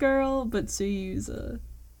best girl, but Tsuyu's,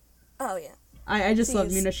 Oh, yeah. I just love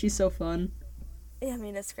Mina. She's so fun. Yeah,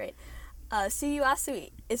 Mina's great.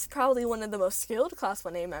 Tsuyuasui is probably one of the most skilled Class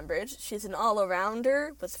 1A members. She's an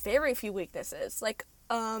all-arounder with very few weaknesses. Like,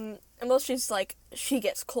 and most she's, like, she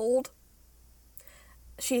gets cold.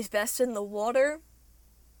 She's best in the water.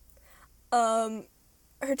 Her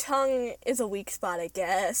tongue is a weak spot, I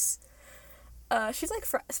guess. She's like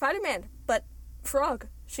Spider-Man, but frog.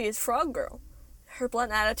 She is Frog Girl. Her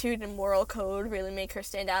blunt attitude and moral code really make her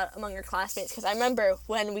stand out among her classmates, because I remember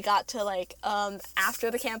when we got to, like, after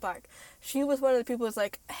the camp arc, she was one of the people who was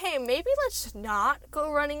like, hey, maybe let's not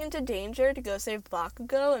go running into danger to go save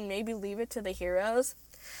Bakugo and maybe leave it to the heroes.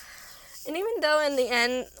 And even though in the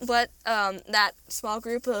end what that small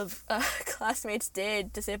group of classmates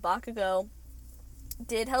did to save Bakugo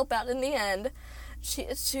did help out in the end,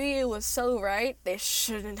 Tsuyu was so right, they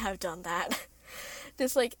shouldn't have done that.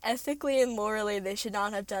 Just, like, ethically and morally, they should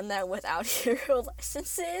not have done that without hero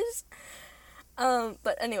licenses.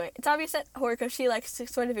 But anyway, it's obvious that Horikoshi likes to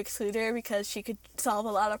sort of exclude her because she could solve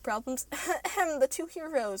a lot of problems. The two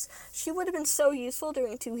heroes. She would have been so useful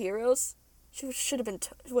during Two Heroes. She would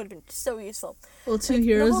have been so useful. Well, Two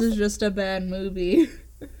Heroes is just a bad movie.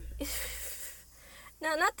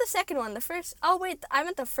 No, not the second one. The first... Oh, wait, I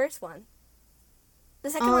meant the first one. The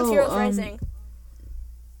second one's Heroes Rising.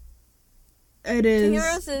 It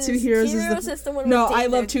is. Two Heroes is the one. No, I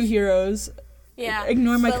love Two Heroes. Yeah.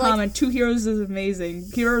 Ignore my comment. Like, Two Heroes is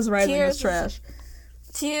amazing. Heroes Rising is trash.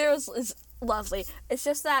 Two Heroes is lovely. It's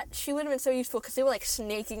just that she would have been so useful because they were, like,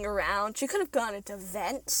 snaking around. She could have gone into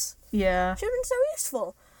vents. Yeah. She would have been so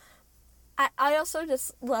useful. I also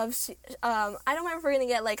just love... I don't know if we're going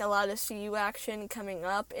to get, like, a lot of CU action coming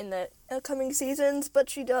up in the coming seasons, but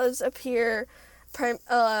she does appear...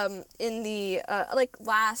 in the like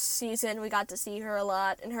last season we got to see her a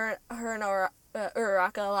lot, and her and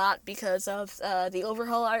Uraraka a lot because of the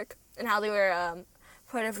overhaul arc and how they were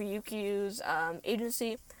part of Ryukyu's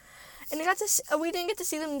agency, and we didn't get to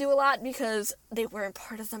see them do a lot because they weren't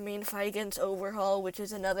part of the main fight against Overhaul, which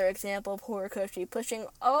is another example of Horikoshi pushing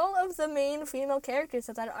all of the main female characters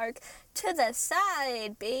of that arc to the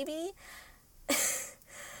side, baby.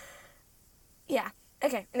 Yeah.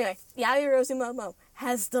 Okay, anyway, Yaoyorozu Momo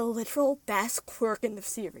has the literal best quirk in the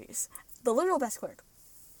series. The literal best quirk.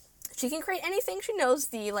 She can create anything she knows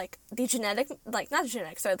the genetic, like, not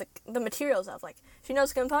genetics, sorry, the materials of. Like, she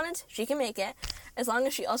knows components, she can make it, as long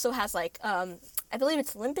as she also has, like, I believe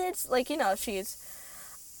it's limpids, like, you know,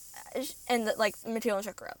 and, like, material and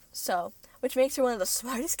chakra up. So, which makes her one of the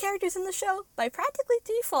smartest characters in the show by practically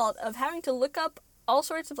default of having to look up all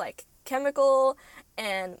sorts of, like, chemical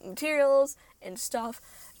and materials and stuff.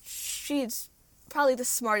 She's probably the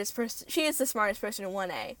smartest person. She is the smartest person in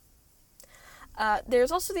 1A.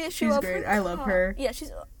 There's also the issue she's of great. I love her. Yeah,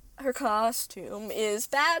 her costume is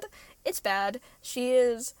bad. It's bad. She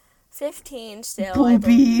is 15 still, Booby. I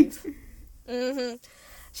believe.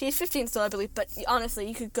 She's 15 still, I believe, but honestly,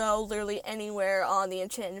 you could go literally anywhere on the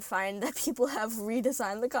internet and find that people have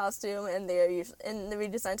redesigned the costume, and the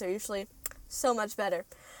redesigns are usually so much better.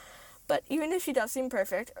 But even if she does seem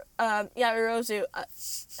perfect, Yaoyorozu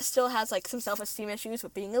still has, like, some self-esteem issues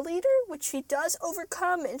with being a leader, which she does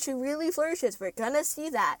overcome, and she really flourishes. We're gonna see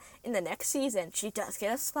that in the next season. She does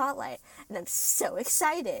get a spotlight, and I'm so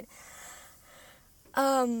excited.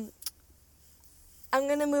 I'm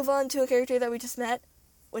gonna move on to a character that we just met,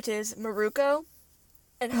 which is Maruko.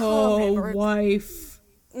 And wife.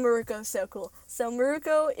 Maruko's so cool. So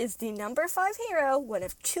Maruko is the number 5 hero, one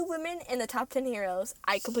of 2 women in the top 10 heroes.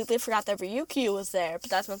 I completely forgot that Ryukyu was there, but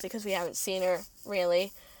that's mostly because we haven't seen her,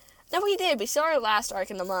 really. No, we did. We saw her last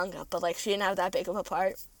arc in the manga, but, like, she didn't have that big of a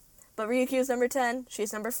part. But Ryukyu's number 10.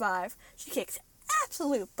 She's number 5. She kicks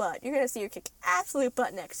absolute butt. You're going to see her kick absolute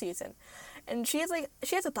butt next season. And she has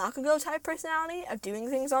a Bakugo-type personality of doing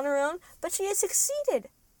things on her own, but she has succeeded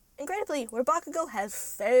incredibly, where Bakugo has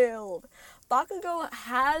failed. Bakugo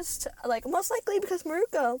has, most likely because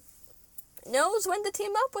Maruko knows when to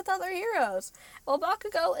team up with other heroes. Well,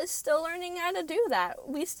 Bakugo is still learning how to do that.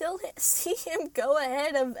 We still see him go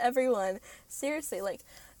ahead of everyone. Seriously,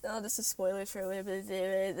 this is spoilers for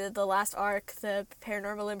the last arc, the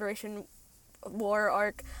Paranormal Liberation War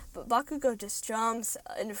arc, but Bakugo just jumps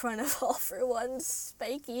in front of All For One's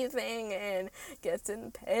spiky thing and gets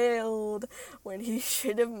impaled when he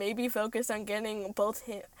should have maybe focused on getting both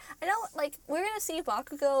him. I know, we're gonna see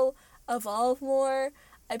Bakugo evolve more,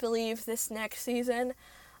 I believe, this next season,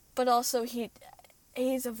 but also he's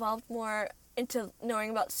evolved more into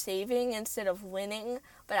knowing about saving instead of winning,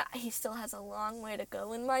 but he still has a long way to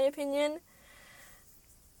go, in my opinion.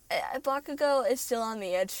 Bakugo is still on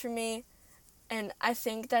the edge for me. And I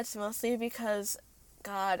think that's mostly because,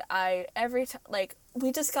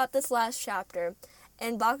 we just got this last chapter,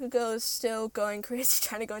 and Bakugo is still going crazy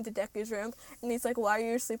trying to go into Deku's room, and he's like, why are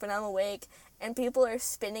you asleep when I'm awake? And people are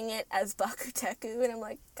spinning it as Baku Deku, and I'm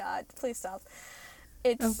like, God, please stop.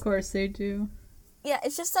 Of course they do. Yeah,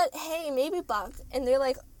 it's just that, hey, maybe and they're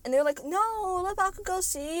like, no, let Bakugo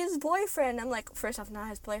see his boyfriend. I'm like, first off, not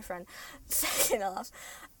his boyfriend. Second off,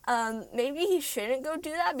 maybe he shouldn't go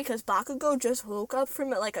do that because Bakugo just woke up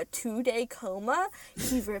from a 2-day coma.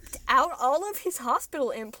 He ripped out all of his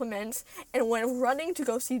hospital implements and went running to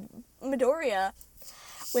go see Midoriya.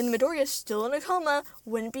 When Midoriya's still in a coma,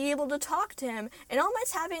 wouldn't be able to talk to him, and All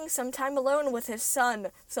Might's having some time alone with his son,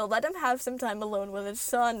 so let him have some time alone with his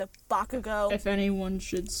son, Bakugo. If anyone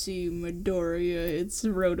should see Midoriya, it's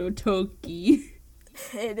Rototoki.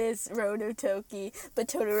 It is Rototoki, but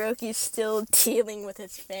Todoroki's still dealing with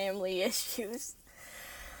his family issues.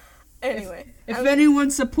 Anyway. If anyone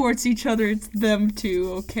supports each other, it's them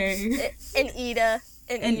two, okay? And Ida.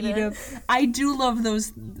 And Ida. I do love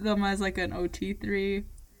them as an OT3.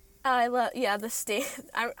 I love, the stain.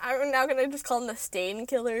 I'm now gonna just call them the stain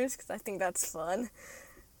killers, because I think that's fun.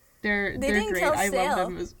 They're great. I love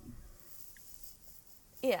them as...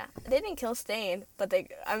 Yeah, they didn't kill Stain, but they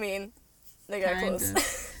got close.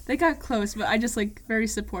 They got close, but I just very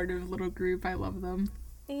supportive little group. I love them.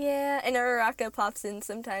 Yeah, and Uraraka pops in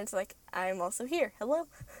sometimes I'm also here. Hello.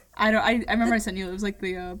 I remember I sent you, it was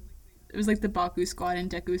the Baku squad and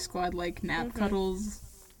Deku squad nap cuddles.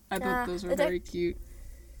 I thought those were very cute.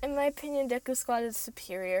 In my opinion, Deku squad is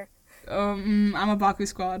superior. I'm a Baku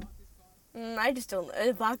squad. I just don't.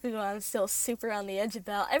 Bakugo, I'm still super on the edge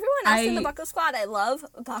about. Everyone else in the Bakugo squad, I love.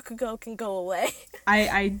 Bakugo can go away.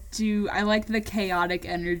 I do. I like the chaotic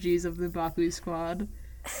energies of the Baku squad.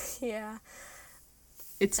 Yeah.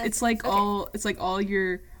 It's all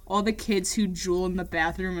the kids who drool in the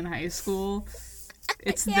bathroom in high school.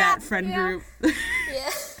 It's that friend group. Yeah.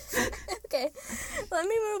 Okay. Let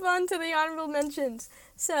me move on to the honorable mentions.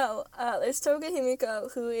 So, there's Toga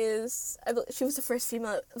Himiko, who is, she was the first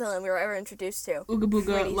female villain we were ever introduced to. Ooga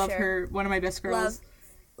Booga, love her, one of my best girls.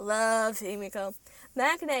 Love Himiko.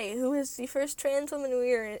 Maknae, who is the first trans woman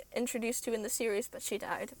we were introduced to in the series, but she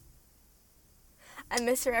died. I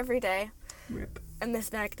miss her every day. Rip. I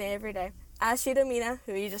miss Maknae every day. Ashida Mina,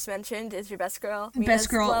 who you just mentioned, is your best girl. Mina's best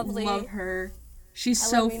girl, lovely. Love her. She's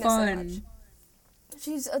so fun. So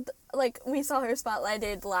she's, we saw her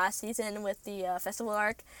spotlighted last season with the festival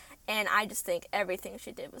arc, and I just think everything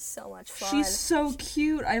she did was so much fun. She's so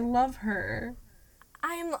cute. I love her.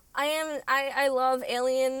 I love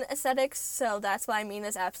alien aesthetics, so that's why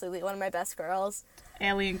Mina's absolutely one of my best girls.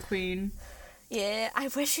 Alien Queen. Yeah, I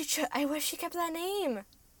wish she kept that name.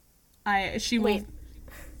 She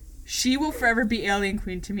will forever be Alien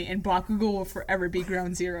Queen to me, and Bakugo will forever be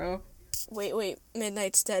Ground Zero. Wait,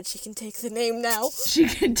 Midnight's dead. She can take the name now. She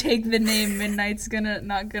can take the name. Midnight's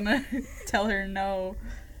not gonna tell her no.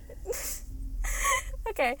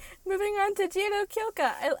 Okay, moving on to Juno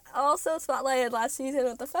Kyoka. I also spotlighted last season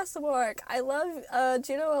with the festival arc. I love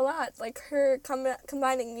Juno a lot. Like, her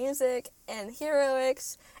combining music and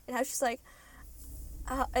heroics, and how she's like,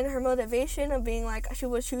 and her motivation of being like, she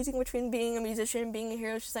was choosing between being a musician and being a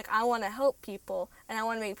hero. She's like, I want to help people, and I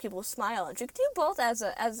want to make people smile. And she could do both as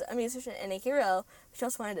a musician and a hero. She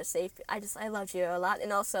also wanted to save. I love Juno a lot,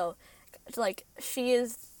 and also, like, she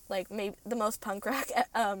is like maybe the most punk rock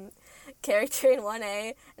character in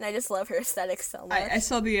 1A, and I just love her aesthetic so much. I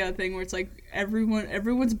saw the thing where it's like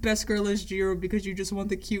everyone's best girl is Jiro because you just want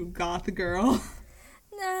the cute goth girl.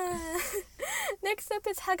 Nah. Next up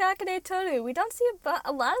is Hagakure Toru. We don't see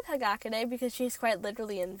a lot of Hagakure because she's quite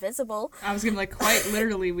literally invisible. I was gonna be like, quite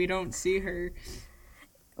literally, we don't see her.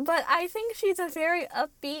 But I think she's a very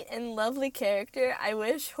upbeat and lovely character. I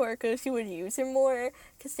wish Horikoshi would use her more,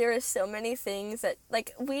 because there are so many things that,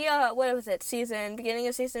 like, we, what was it, beginning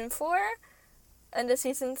of season 4? End of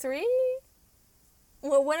season 3?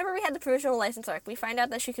 Well, whenever we had the provisional license arc, we find out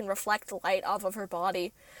that she can reflect light off of her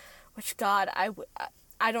body, which, God, I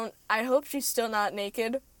hope she's still not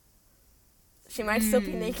naked. She might still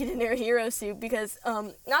be naked in her hero suit, because,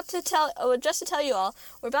 just to tell you all,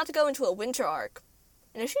 we're about to go into a winter arc.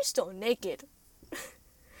 And if she's still naked,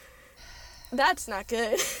 that's not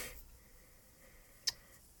good.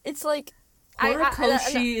 It's like...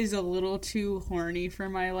 Horikoshi is a little too horny for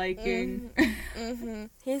my liking.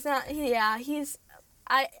 He's not...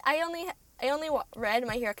 I only read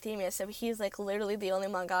My Hero Academia, so he's, like, literally the only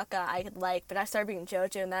mangaka I could like, but I started reading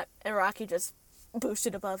JoJo, and that Araki just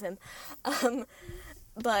boosted above him.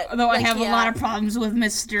 But... Although I have a lot of problems with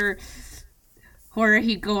Mr.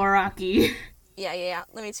 Horihiko Araki. Yeah.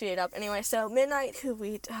 Let me tweet it up. Anyway, so Midnight, who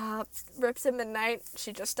we rips in Midnight.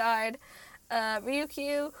 She just died.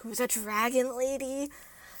 Ryukyu, who's a dragon lady.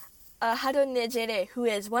 Hado Nejire, who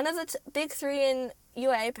is one of the big three in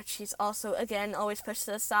UA, but she's also, again, always pushed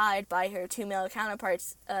to the side by her two male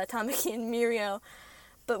counterparts, Tamaki and Mirio.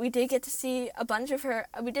 But we did get to see a bunch of her.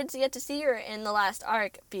 We did get to see her in the last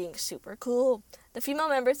arc, being super cool. The female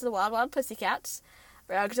members of the Wild Wild Pussycats,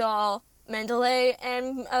 Ragdoll, Mendeley,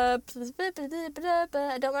 and, I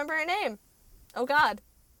don't remember her name. Oh, God.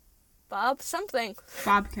 Bob something.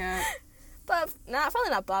 Bobcat. Probably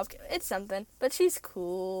not Bob. It's something. But she's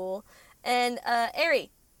cool. And,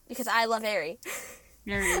 Eri. Because I love Eri.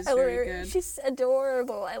 Eri is very good. She's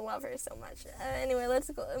adorable. I love her so much. Anyway, let's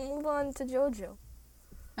go move on to JoJo.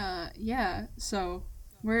 Yeah. So,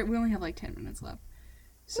 we only have, like, 10 minutes left.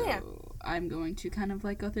 So, yeah. I'm going to kind of,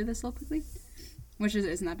 like, go through this a little quickly. Which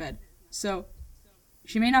isn't that bad. So,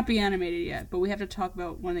 she may not be animated yet, but we have to talk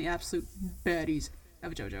about one of the absolute baddies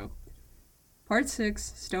of JoJo. Part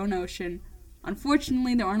 6, Stone Ocean.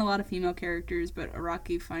 Unfortunately, there aren't a lot of female characters, but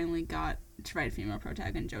Araki finally got to write a female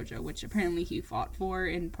protagonist in JoJo, which apparently he fought for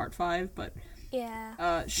in Part 5, but...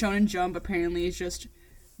 Yeah. Shonen Jump apparently is just...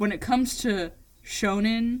 When it comes to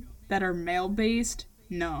shonen that are male-based,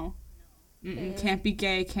 no. Can't be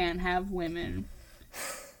gay, can't have women.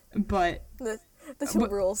 But... The two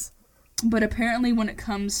rules. But apparently when it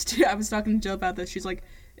comes to... I was talking to Jill about this. She's like,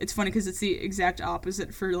 it's funny because it's the exact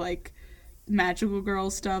opposite for, like, magical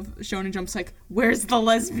girl stuff. Shonen Jump's like, where's the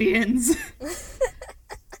lesbians?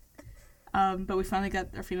 But we finally got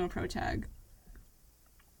our female protag.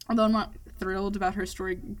 Although I'm not thrilled about her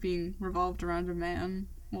story being revolved around a man.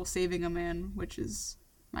 Well, saving a man, which is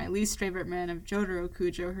my least favorite man of Jotaro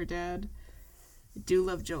Kujo, her dad. I do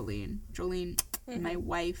love Jolene. Jolene, my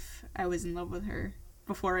wife, I was in love with her.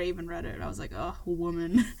 Before I even read it, I was like, oh,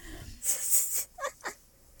 woman.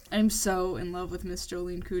 I'm so in love with Miss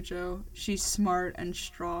Jolene Kujo. She's smart and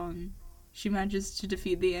strong. She manages to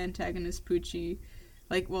defeat the antagonist Pucci,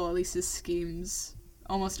 at least his schemes,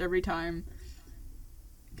 almost every time.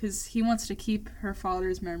 Because he wants to keep her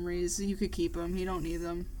father's memories. You could keep them. He don't need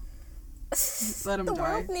them. Let him die. The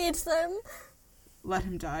world needs them. Let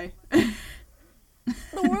him die.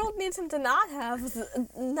 The world needs him to not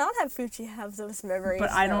have Fuji have those memories.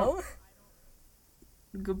 But I don't.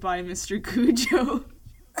 Goodbye, Mr. Kujo.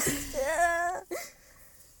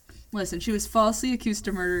 Listen, she was falsely accused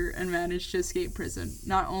of murder and managed to escape prison.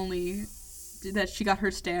 Not only did that she got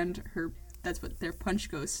her stand, that's what their punch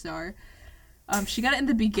ghosts are. She got it in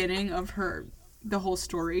the beginning of the whole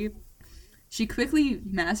story. She quickly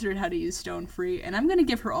mastered how to use Stone Free, and I'm gonna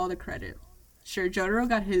give her all the credit. Sure, Jotaro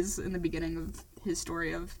got his in the beginning of his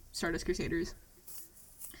story of Stardust Crusaders.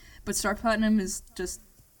 But Star Platinum is just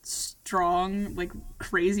strong, like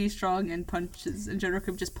crazy strong, and Jotaro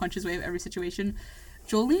could just punch his way out of every situation.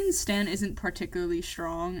 Jolene's stand isn't particularly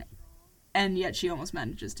strong, and yet she almost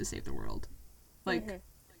manages to save the world.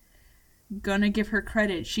 gonna give her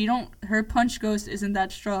credit. Her punch ghost isn't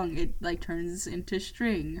that strong. It, like, turns into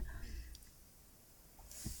string.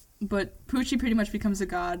 But Poochie pretty much becomes a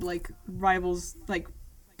god, like, rivals, like,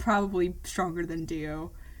 probably stronger than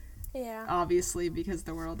Dio. Yeah. Obviously, because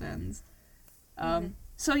the world ends.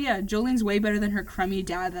 So yeah, Jolene's way better than her crummy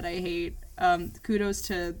dad that I hate. Kudos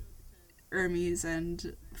to Hermes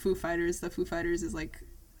and Foo Fighters. The Foo Fighters is like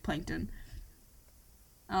plankton.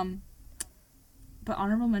 But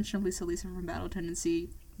honorable mention of Lisa from Battle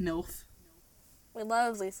Tendency, MILF. We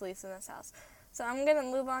love Lisa in this house. So I'm going to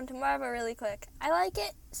move on to Marvel really quick. I like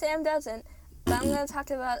it. Sam doesn't. But I'm going to talk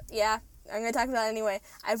about... Yeah, I'm going to talk about it anyway.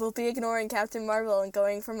 I will be ignoring Captain Marvel and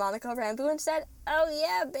going for Monica Rambeau instead. Oh,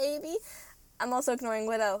 yeah, baby. I'm also ignoring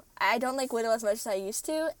Widow. I don't like Widow as much as I used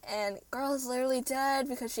to. And girl is literally dead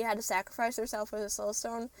because she had to sacrifice herself for the Soul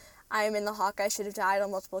Stone. I am in the Hawkeye should have died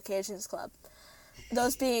on multiple occasions club.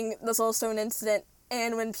 Those being the Soul Stone incident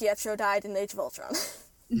and when Pietro died in Age of Ultron.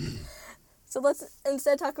 So let's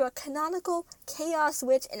instead talk about canonical Chaos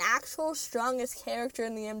Witch, an actual strongest character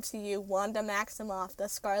in the MCU, Wanda Maximoff, the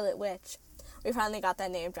Scarlet Witch. We finally got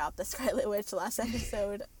that name dropped, the Scarlet Witch, last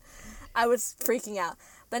episode. I was freaking out.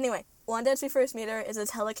 But anyway, Wanda, as we first meet her, is a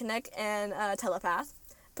telekinetic and telepath.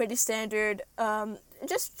 Pretty standard,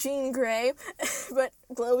 just Jean Grey, but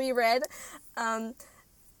glowy red.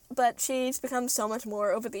 But she's become so much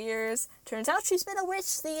more over the years. Turns out she's been a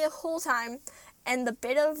witch the whole time. And the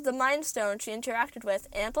bit of the Mind Stone she interacted with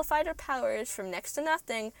amplified her powers from next to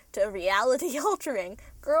nothing to reality-altering.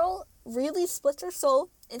 Girl really split her soul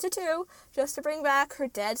into two just to bring back her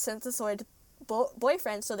dead synthesoid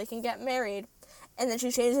boyfriend so they can get married. And then she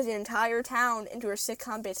changes the entire town into her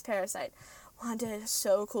sitcom-based parasite. Wanda is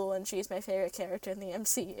so cool, and she's my favorite character in the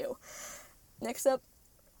MCU. Next up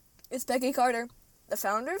is Peggy Carter, the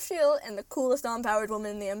founder of S.H.I.E.L.D. and the coolest non-powered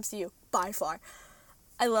woman in the MCU, by far.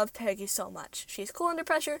 I love Peggy so much. She's cool under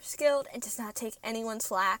pressure, skilled, and does not take anyone's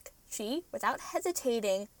flack. She, without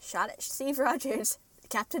hesitating, shot at Steve Rogers,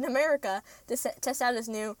 Captain America, to test out his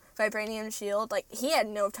new vibranium shield. Like, he had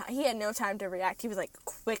no time to react. He was, like,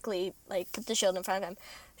 quickly, like, put the shield in front of him.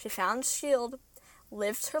 She found shield,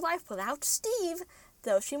 lived her life without Steve,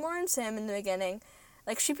 though she mourns him in the beginning.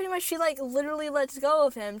 Like, she literally lets go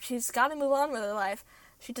of him. She's got to move on with her life.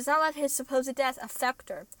 She does not let his supposed death affect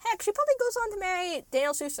her. Heck, she probably goes on to marry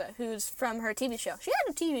Daniel Sousa, who's from her TV show. She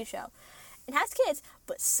had a TV show and has kids,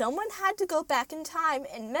 but someone had to go back in time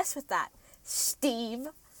and mess with that. Steve.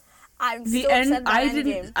 I'm so upset about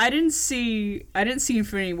Endgame. I didn't see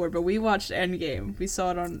Infinity War, but we watched Endgame. We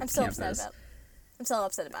saw it on campus. I'm so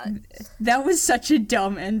upset about it. That was such a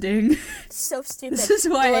dumb ending. So stupid. This is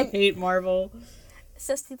why I hate Marvel.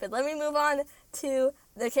 So stupid. Let me move on to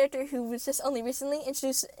the character who was just only recently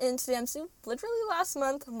introduced into the MCU, literally last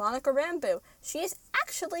month, Monica Rambeau. She is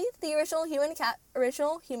actually the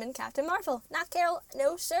original human Captain Marvel. Not Carol,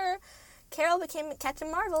 no sir. Carol became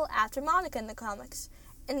Captain Marvel after Monica in the comics.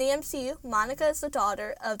 In the MCU, Monica is the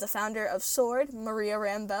daughter of the founder of S.W.O.R.D., Maria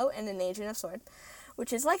Rambeau, and an agent of S.W.O.R.D.,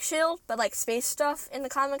 which is like S.H.I.E.L.D., but like space stuff in the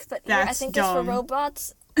comics, but here I think dumb. It's for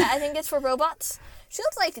robots. I think it's for robots.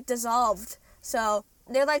 S.H.I.E.L.D's like dissolved, so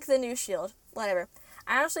they're like the new S.H.I.E.L.D., whatever.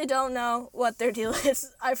 I honestly don't know what their deal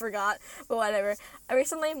is. I forgot, but whatever.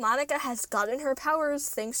 Recently, Monica has gotten her powers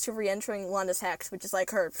thanks to re-entering Wanda's Hex, which is like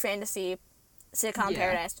her fantasy sitcom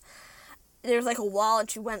paradise. There's like a wall and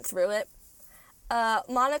she went through it.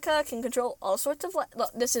 Monica can control all sorts of light.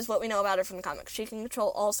 Look, this is what we know about her from the comics. She can control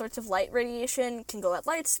all sorts of light radiation, can go at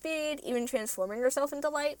light speed, even transforming herself into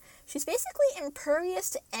light. She's basically impervious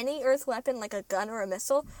to any Earth weapon like a gun or a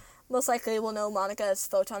missile. Most likely we'll know Monica as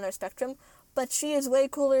Photon or Spectrum. But she is way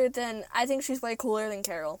cooler than... I think she's way cooler than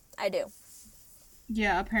Carol. I do.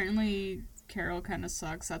 Yeah, apparently Carol kind of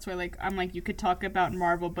sucks. That's why, like, I'm like, you could talk about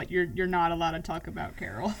Marvel, but you're not allowed to talk about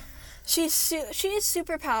Carol. She is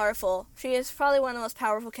super powerful. She is probably one of the most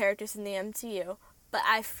powerful characters in the MCU. But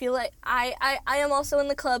I feel like I am also in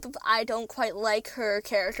the club of I don't quite like her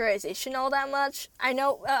characterization all that much. I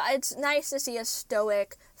know it's nice to see a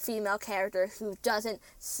stoic female character who doesn't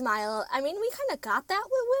smile. I mean, we kind of got that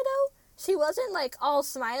with Widow. She wasn't, like, all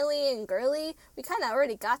smiley and girly. We kind of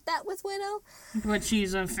already got that with Widow. But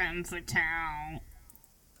she's a femme fatale.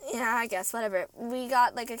 Yeah, I guess, whatever. We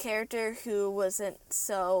got, like, a character who wasn't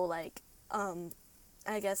so, like,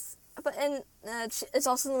 I guess... But, and it's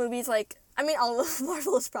also in the movies, like... I mean, all of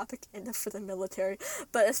Marvel is propaganda for the military,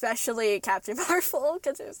 but especially Captain Marvel,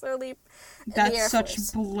 because it's literally That's such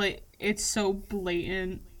it's so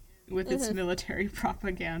blatant with its military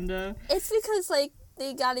propaganda. It's because, like,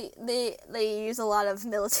 they use a lot of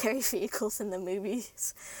military vehicles in the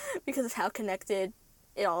movies because of how connected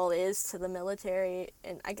it all is to the military,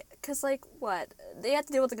 and because like what they have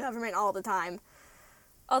to deal with the government all the time.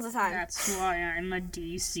 That's why I'm a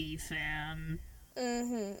DC fan.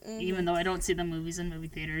 Even though I don't see the movies in movie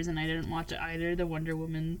theaters, and I didn't watch either the Wonder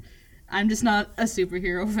Woman. I'm just not a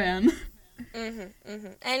superhero fan.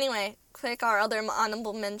 Anyway, quick, our other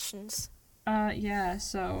honorable mentions. Yeah,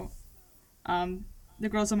 so, the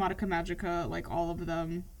girls of Madoka Magica, like, all of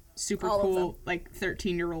them, super All cool, of them. like,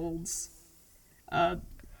 13-year-olds,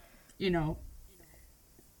 you know,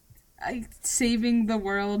 saving the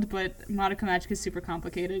world, but Madoka Magica is super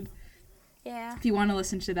complicated. Yeah. If you want to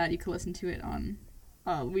listen to that, you can listen to it on,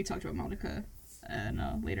 we talked about Madoka in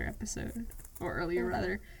a later episode, or earlier,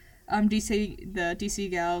 rather. The DC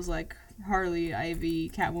gals, like, Harley, Ivy,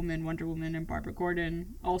 Catwoman, Wonder Woman, and Barbara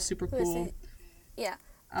Gordon, all super cool. Yeah.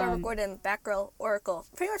 Barbara Gordon, Batgirl, Oracle.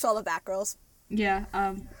 Pretty much all the Batgirls. Yeah,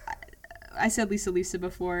 I said Lisa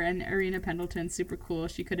before, and Irina Pendleton, super cool.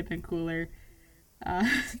 She could have been cooler. I'm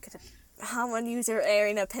gonna use her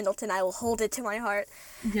Irina Pendleton. I will hold it to my heart.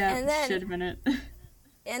 Yeah, should have been it.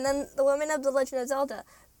 And then the women of the Legend of Zelda,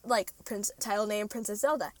 like title name Princess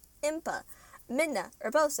Zelda, Impa, Midna,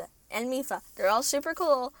 Urbosa, and Mifa. They're all super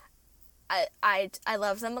cool. I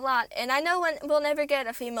love them a lot, and I know we'll never get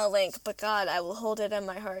a female Link, but God, I will hold it in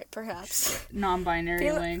my heart, perhaps.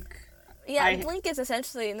 Non-binary Link. Yeah, Link is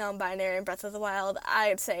essentially non-binary in Breath of the Wild.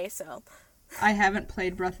 I'd say so. I haven't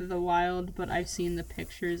played Breath of the Wild, but I've seen the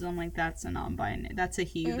pictures. I'm like, that's a non-binary. That's a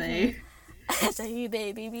he, they. That's a he,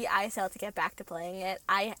 they, baby. I still have to get back to playing it.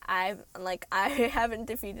 I haven't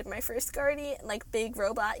defeated my first guardian, like, big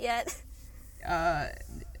robot yet.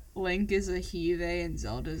 Link is a he, they, and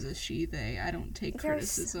Zelda's a she, they. I don't take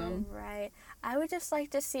criticism. So right. I would just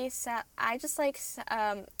like to see... I just like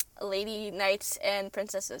lady knights and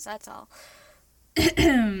princesses, that's all.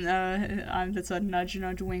 That's a nudge,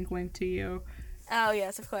 nudge, wink, wink to you. Oh,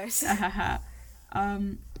 yes, of course.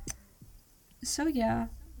 So, yeah.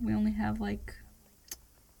 We only have, like,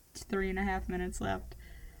 3.5 minutes left.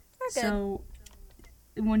 We're good. So,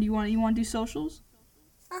 when do you want to do socials?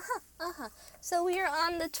 So we are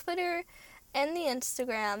on the Twitter and the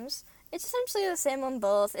Instagrams. It's essentially the same on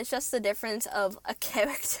both. It's just the difference of a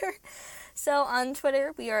character. So on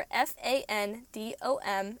Twitter, we are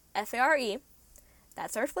FandomFare.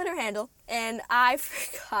 That's our Twitter handle. And I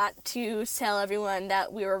forgot to tell everyone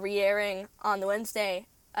that we were re-airing on the Wednesday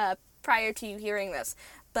prior to you hearing this.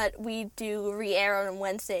 But we do re-air on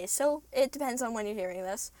Wednesdays, so it depends on when you're hearing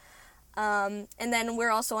this. And then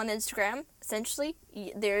we're also on Instagram. Essentially,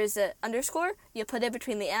 there's an underscore. You put it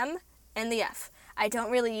between the M and the F. I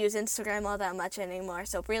don't really use Instagram all that much anymore,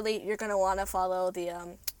 so really, you're going to want to follow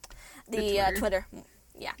the Twitter.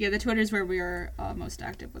 Yeah. Yeah, the Twitter is where we are most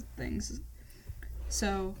active with things.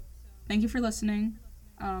 So, thank you for listening.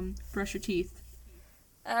 Brush your teeth.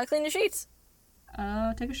 Clean your sheets.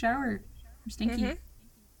 Take a shower. You're stinky.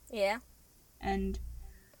 Yeah. And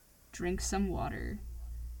drink some water.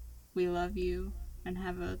 We love you, and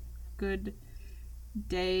have a good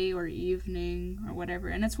day or evening or whatever.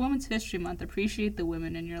 And it's Women's History Month. Appreciate the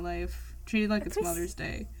women in your life. Treat it like it's Mother's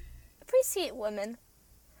Day. Appreciate women.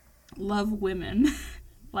 Love women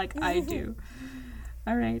like I do.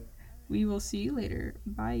 All right. We will see you later.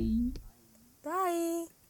 Bye. Bye.